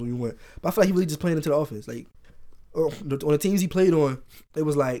at times when you want. But I feel like he really just playing into the offense. Like on the teams he played on, it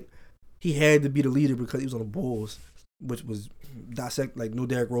was like he had to be the leader because he was on the Bulls, which was dissect like no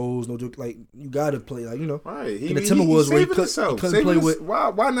Derrick Rose, no joke. Like you gotta play, like Right. The Timberwolves where he couldn't play with.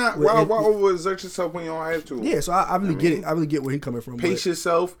 Why not? Why overexert yourself when you don't have to? Yeah, so I really get it. I really get where he coming from. Pace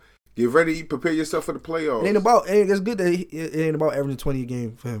yourself. Get ready. Prepare yourself for the playoffs. It ain't about. It's good that it ain't about averaging 20 a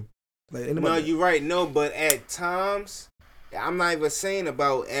game for him. Like No, you're right. No, but at times, I'm not even saying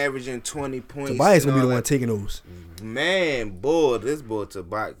about averaging 20 points. Tobias gonna be the one taking those. Man, this boy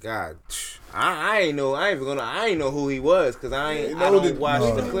Tobias, God, I ain't know who he was because I don't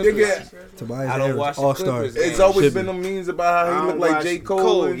watch the Clippers. Tobias I don't watch the Clippers. It's always been the memes about how he look like J.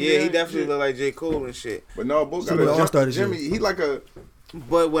 Cole. Yeah, he definitely look like J. Cole and shit. But no, Bo got a Jimmy. He like a.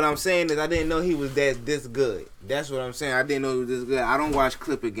 But what I'm saying is I didn't know he was this good. That's what I'm saying. I didn't know he was this good. I don't watch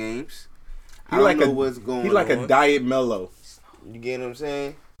Clipper games. I don't know what's going on. He like a diet Mellow. You get what I'm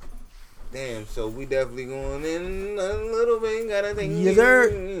saying? Damn, so we definitely going in a little bit. Gotta think. Yes,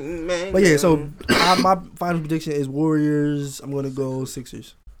 sir. Man, But yeah, so my final prediction is Warriors. I'm gonna go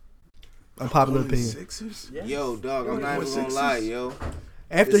Sixers. Unpopular opinion. Sixers? Yo, dog, I'm not even gonna lie, yo.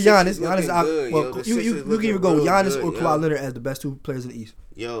 After Giannis, you can either go Giannis or Kawhi Leonard as the best two players in the East.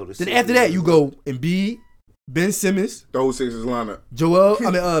 Yo, then after that you go Embiid, Ben Simmons, the whole Sixers lineup,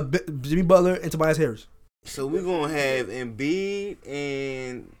 Jimmy Butler, and Tobias Harris. So we're gonna have Embiid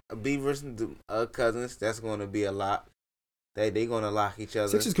and Embiid versus the Cousins. That's gonna be a lot. They gonna lock each other.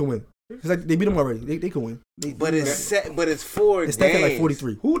 Sixers can win. It's like they beat them already. They can win. But it's 4 It's games. stacked at like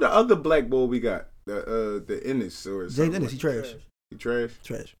 43. Who the other black boy we got? The Ennis or James Ennis. Like He trash. He trash.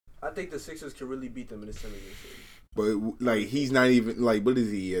 Trash. I think the Sixers can really beat them in the semi-game series. But like he's not even like what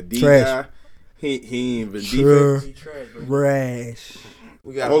is he, a D Trash. guy? He ain't even Sure. defense. Trash.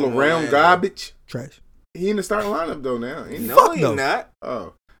 We got all around garbage. Trash. He in the starting lineup though now. Ain't he? No, he's not.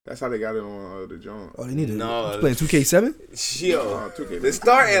 Oh, that's how they got it on the joint. Oh, they need it. No, Playing 2K7. Yo, 2K. the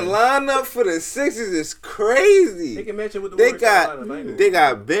starting lineup for the Sixers is crazy. They can match it with the They Warriors lineup. they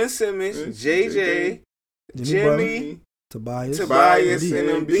got Ben Simmons, JJ, Jimmy, Tobias, and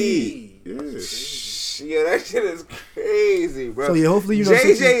Embiid. Yeah, that shit is crazy, bro. So yeah, hopefully you know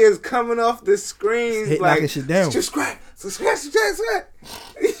JJ is coming off the screens knocking shit down. Just scratch.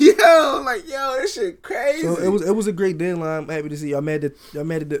 Yo, this shit crazy. So it was a great deadline. I'm happy to see y'all mad at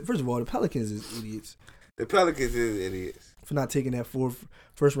first of all, the Pelicans is idiots. The Pelicans is idiots for not taking that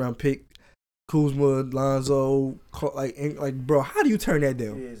first round pick. Kuzma, Lonzo, like, bro, how do you turn that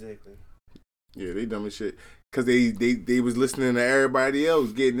down? Yeah, exactly. Yeah, they dumb as shit. Cause they was listening to everybody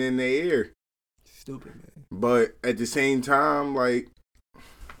else getting in their ear. Stupid, man. But at the same time, like,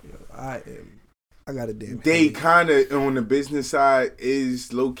 I got a damn. They kind of on the business side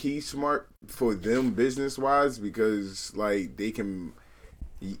is low key smart for them business wise because like they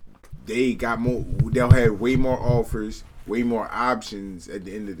got more. They'll have way more offers, way more options at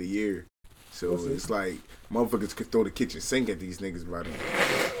the end of the year. So it's like motherfuckers could throw the kitchen sink at these niggas by them.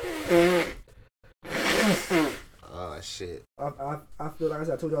 Oh shit. I feel like I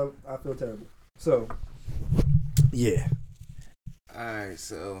said, I told y'all I feel terrible. So yeah. Alright,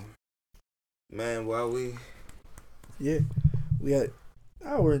 so man, while we had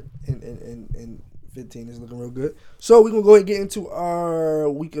hour and 15 is looking real good. So we're gonna go ahead and get into our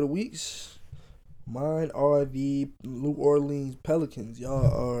week of the weeks. Mine are the New Orleans Pelicans. Y'all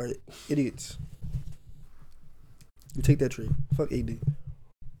are idiots. You take that trade. Fuck AD.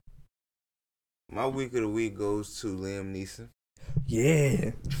 My week of the week goes to Liam Neeson.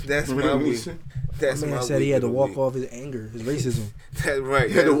 Yeah. That's my week. That's my man my said week he had to of the walk week. off his anger, his racism. That's right.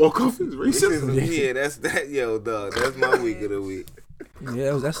 He had to walk off his racism. Yeah, that's that. Yo, dog. That's my week of the week.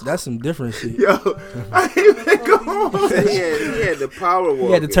 Yeah, that's some different shit. Yo, I ain't even go on. He had the power walk.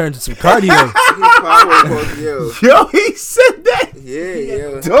 He had to turn to some cardio. Power walk, Yo, he said that. Yeah,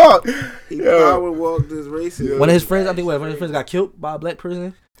 yo. Dog. He power walked his racism. One of his friends, I think, one of his friends got killed by a black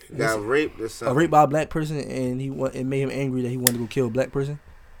person. Got raped or something. Raped by a black person, and it made him angry that he wanted to go kill a black person.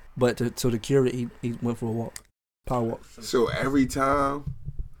 But to cure it, he went for a walk, power walk. So every time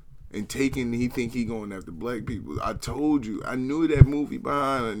and taking, he think he going after black people. I told you, I knew that movie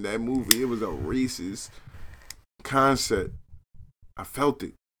behind that movie. It was a racist concept. I felt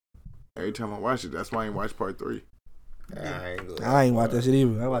it every time I watched it. That's why I ain't watched part 3. I ain't watched that shit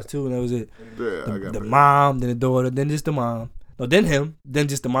either. I watched 2 and that was it. Yeah, the mom, then the daughter, then just the mom. No, then him, then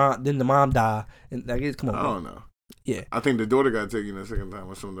just the mom, then the mom died. And like, come on. I don't know. Yeah. I think the daughter got taken the second time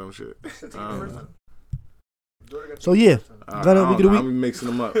or some dumb shit. I don't know. So yeah, Gunna, week of the week. I'm mixing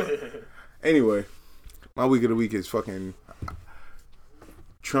them up. Anyway, my week of the week is fucking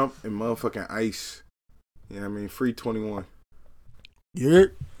Trump and motherfucking ICE. You know what I mean? Free 21. Yeah.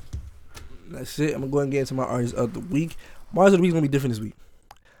 That's it. I'm gonna go ahead and get into my artist of the week. My artist of the week is gonna be different this week.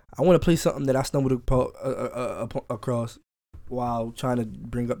 I want to play something that I stumbled across while trying to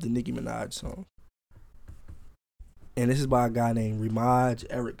bring up the Nicki Minaj song. And this is by a guy named Remaj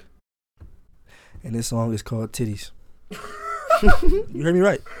Eric. And this song is called Titties. You heard me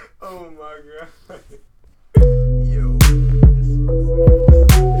right. Oh my god. Yo.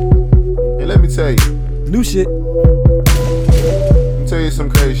 Hey, let me tell you. New shit. Let me tell you some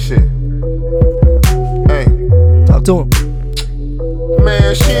crazy shit. Hey. Talk to him.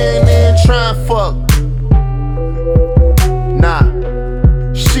 Man, she ain't even trying fuck. Nah.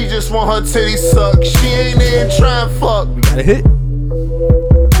 She just want her titties sucked. She ain't even trying fuck. We got a hit.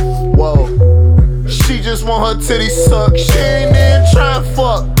 Whoa. She just want her titties sucked. She ain't even trying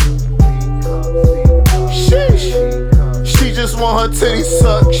fuck. Sheesh. She just want her titties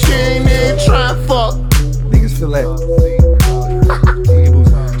sucked. She ain't even trying fuck. Niggas feel that.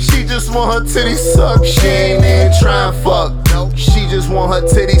 She just want her titties sucked. She ain't even trying fuck. She just want her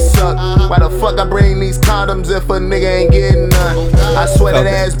titties sucked. Why the fuck I bring these condoms if a nigga ain't getting none? I swear that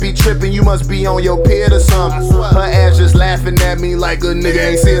ass be trippin', you must be on your period or something. Her ass just laughing at me like a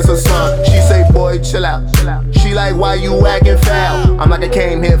nigga ain't serious or something. She say, boy, chill out. She like, why you acting foul? I'm like, I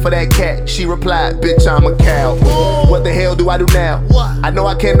came here for that cat. She replied, bitch, I'm a cow. What the hell do I do now? I know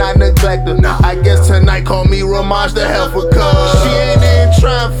I cannot neglect her. I guess tonight call me Ramaj the hell for cuz. She ain't even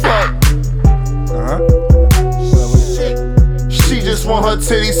trying fuck. She just want her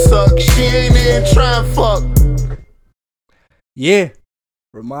titties sucked. She ain't even trying fuck. Yeah.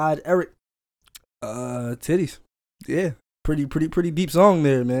 Ramaj Eric. Titties. Yeah. Pretty deep song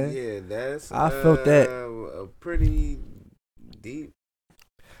there, man. Yeah, that's I felt that. A pretty deep.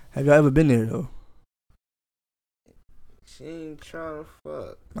 Have y'all ever been there though? She ain't trying to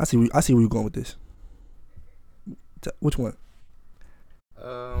fuck. I see where you're going with this. Which one?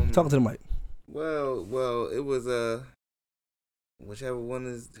 Talking to the mic. Well, it was whichever one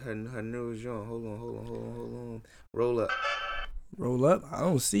is her newest joint. Hold on. Roll Up. Roll Up? I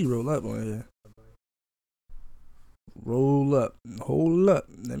don't see Roll Up on here. Roll Up. Hold up.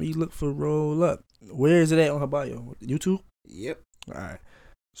 Let me look for Roll Up. Where is it at on her bio? YouTube? Yep. Alright.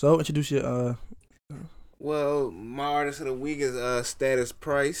 So introduce your Well, my artist of the week is Status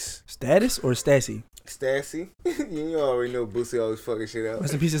Price. Status or Stassi? Stassi. You already know Boosie always fucking shit up.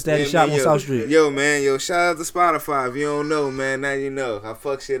 Rest in peace of Status Shop on South Street. Yo, man, shout out to Spotify. If you don't know, man, now you know. I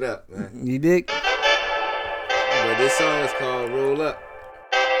fuck shit up, man. You dig? But this song is called Roll Up.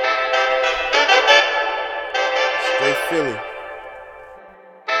 Straight Philly.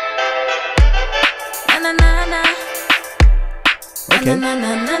 Okay.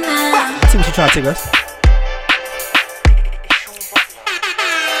 Let's see what you trying to take us.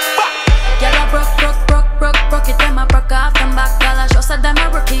 Broke it, then I broke off them back. Girl, I show said them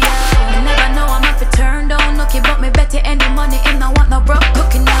a rookie, yeah. Me never know I'm if it turn down nookie, but me bet you any money in no want no broke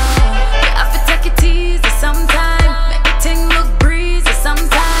cooking now. You have to take it easy sometime, make the thing look breezy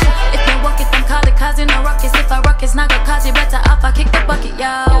sometime. If me walk it, then call it cause you know rockets. If I rock it's not gonna cause you better off I kick the bucket,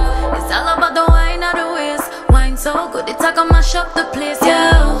 yo. It's all about the wine or the waist. Wine so good, it's like I mash up the place,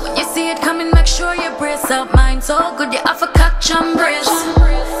 yo. When you see it coming, make sure you brace up. Mine so good, you have to catch and brace.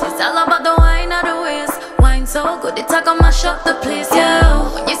 It's all about the wine or the waist. So good, it's like I mash up the place,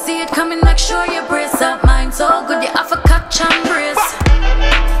 yeah. When you see it coming, make sure you brace up. Mine so good, you have to catch and brace.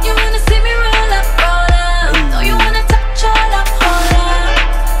 You wanna see me roll up, roll up. No, you wanna touch all up, hold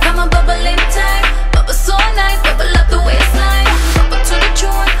up. Come on, bubble in time, bubble so nice, bubble up the waistline. Bubble to the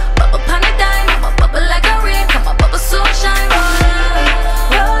tune, bubble pan the dime. I'ma bubble like a rain, come on, bubble so shine.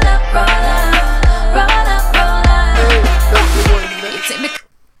 Roll up, roll up, roll up, roll up, roll up. You take me.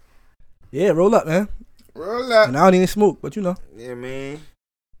 Yeah, roll up, man. Roll up. And I don't even smoke, but you know. Yeah, man.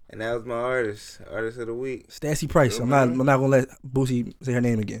 And that was my artist of the week. Stassi Price. I'm not gonna let Boosie say her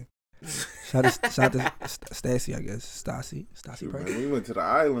name again. Shout out to Stassi, I guess. Stassi Price. Man, we went to the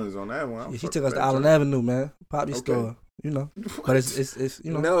islands on that one. Yeah, she took us to Island Avenue, man. Poppy store, you know. But it's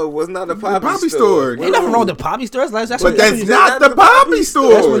you know. No, it was not the Poppy store. Ain't nothing wrong with the Poppy store. That's but that's not the Poppy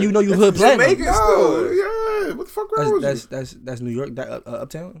store. That's when you know you hood platinum. Jamaican store. Yeah, what the fuck wrong with you? That's New York,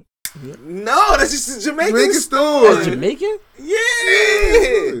 Uptown. Yeah. No, that's just a Jamaican store. That's Jamaican?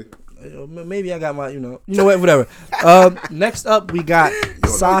 Yeah. Maybe I got my, you know what, whatever. Next up, we got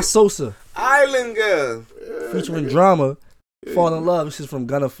Sa Sosa. Island Girl. Featuring Drama. Fall in Love. This is from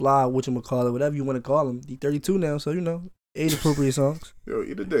Gunna Fly, whatchamacallit, whatever you want to call him. He's 32 now, so, you know, age appropriate songs. Yo,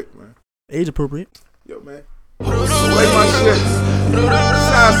 eat a dick, man. Age appropriate. Yo, man. Play my shit.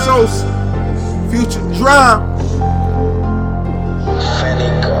 Sa Sosa. Future Drama.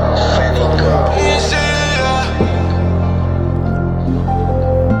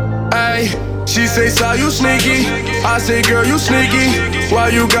 Ay, she say, "Saw you sneaky." I say, "Girl, you sneaky." Why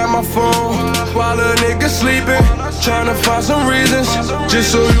you got my phone while a nigga sleeping? Tryna find some reasons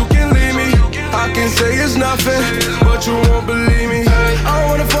just so you can leave me. I can say it's nothing, but you won't believe me. I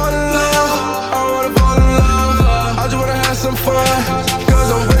wanna fall in love. I wanna fall in love. I just wanna have some fun,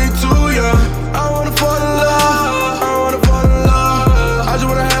 cause I'm way too young. I wanna fall in love. I wanna fall in love. I just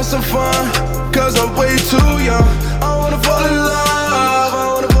wanna have some fun, cause I'm way too young. I wanna fall in love. I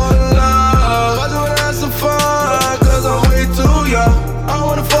wanna fall in love. I just wanna have some fun, cause I'm way too young. I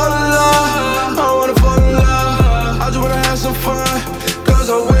wanna fall in love. I wanna fall in love. I just wanna have some fun, cause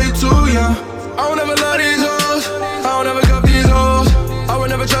I'm way too young. I don't ever love these hoes. I don't ever cuff these hoes. I would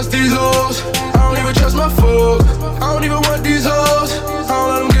never trust these hoes. I don't even trust my folks. I don't even want these hoes. I don't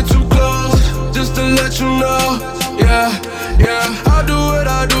let them get too close. Just to let you know, yeah, yeah. I do what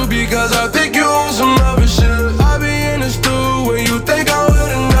I do because I think you on some other shit. I be in the stew when you think I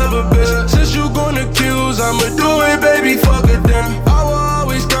would another bitch. Since you gonna accuse, I'ma do it, baby, fuck it then. I will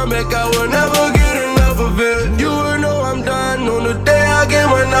always come back, I will never get enough of it. You will know I'm done on the day I get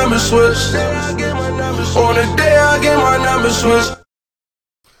my number switched. On the day I get my number switched.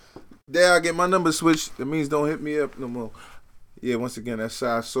 Day I get my number switched, that means don't hit me up no more. Yeah, once again, that's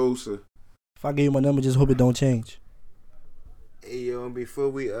Sa Sosa. If I give you my number, just hope it don't change. Hey, yo, and before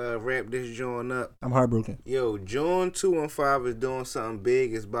we wrap this joint up, I'm heartbroken. Yo, June 215 is doing something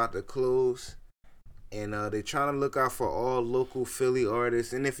big. It's about to close. And they're trying to look out for all local Philly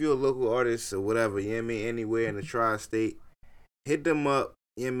artists. And if you're a local artist or whatever, you know what I mean, anywhere in the tri-state, hit them up.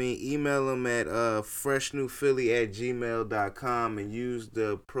 You know what I mean, email them at freshnewphilly@gmail.com and use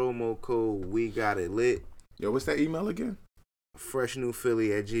the promo code We Got It Lit. Yo, what's that email again?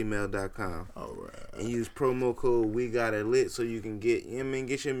 freshnewphilly@gmail.com. All right. And use promo code We Got It Lit so you can get, you know what I mean,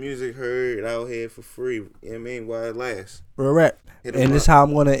 get your music heard out here for free. You know what I mean, while it lasts. For a rap. And this is how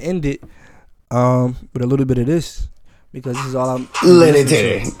I'm gonna end it. With a little bit of this, because this is all I'm. Let it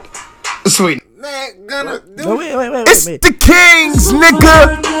hit. Sweet. Man, gonna do. No, wait. It's the Kings, nigga.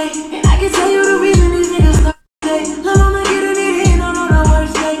 I can tell you the reason these niggas start today. La mama getting it in on the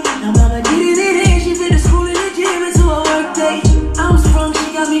worst day. La mama getting it in, she fit the school in the gym into a work day. I was sprung,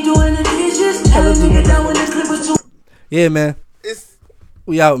 she got me doing the dishes. Tell a nigga down when Yeah, man.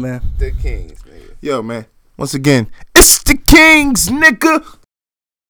 We out, man. The Kings, nigga. Yo, man. Once again, it's the Kings, nigga.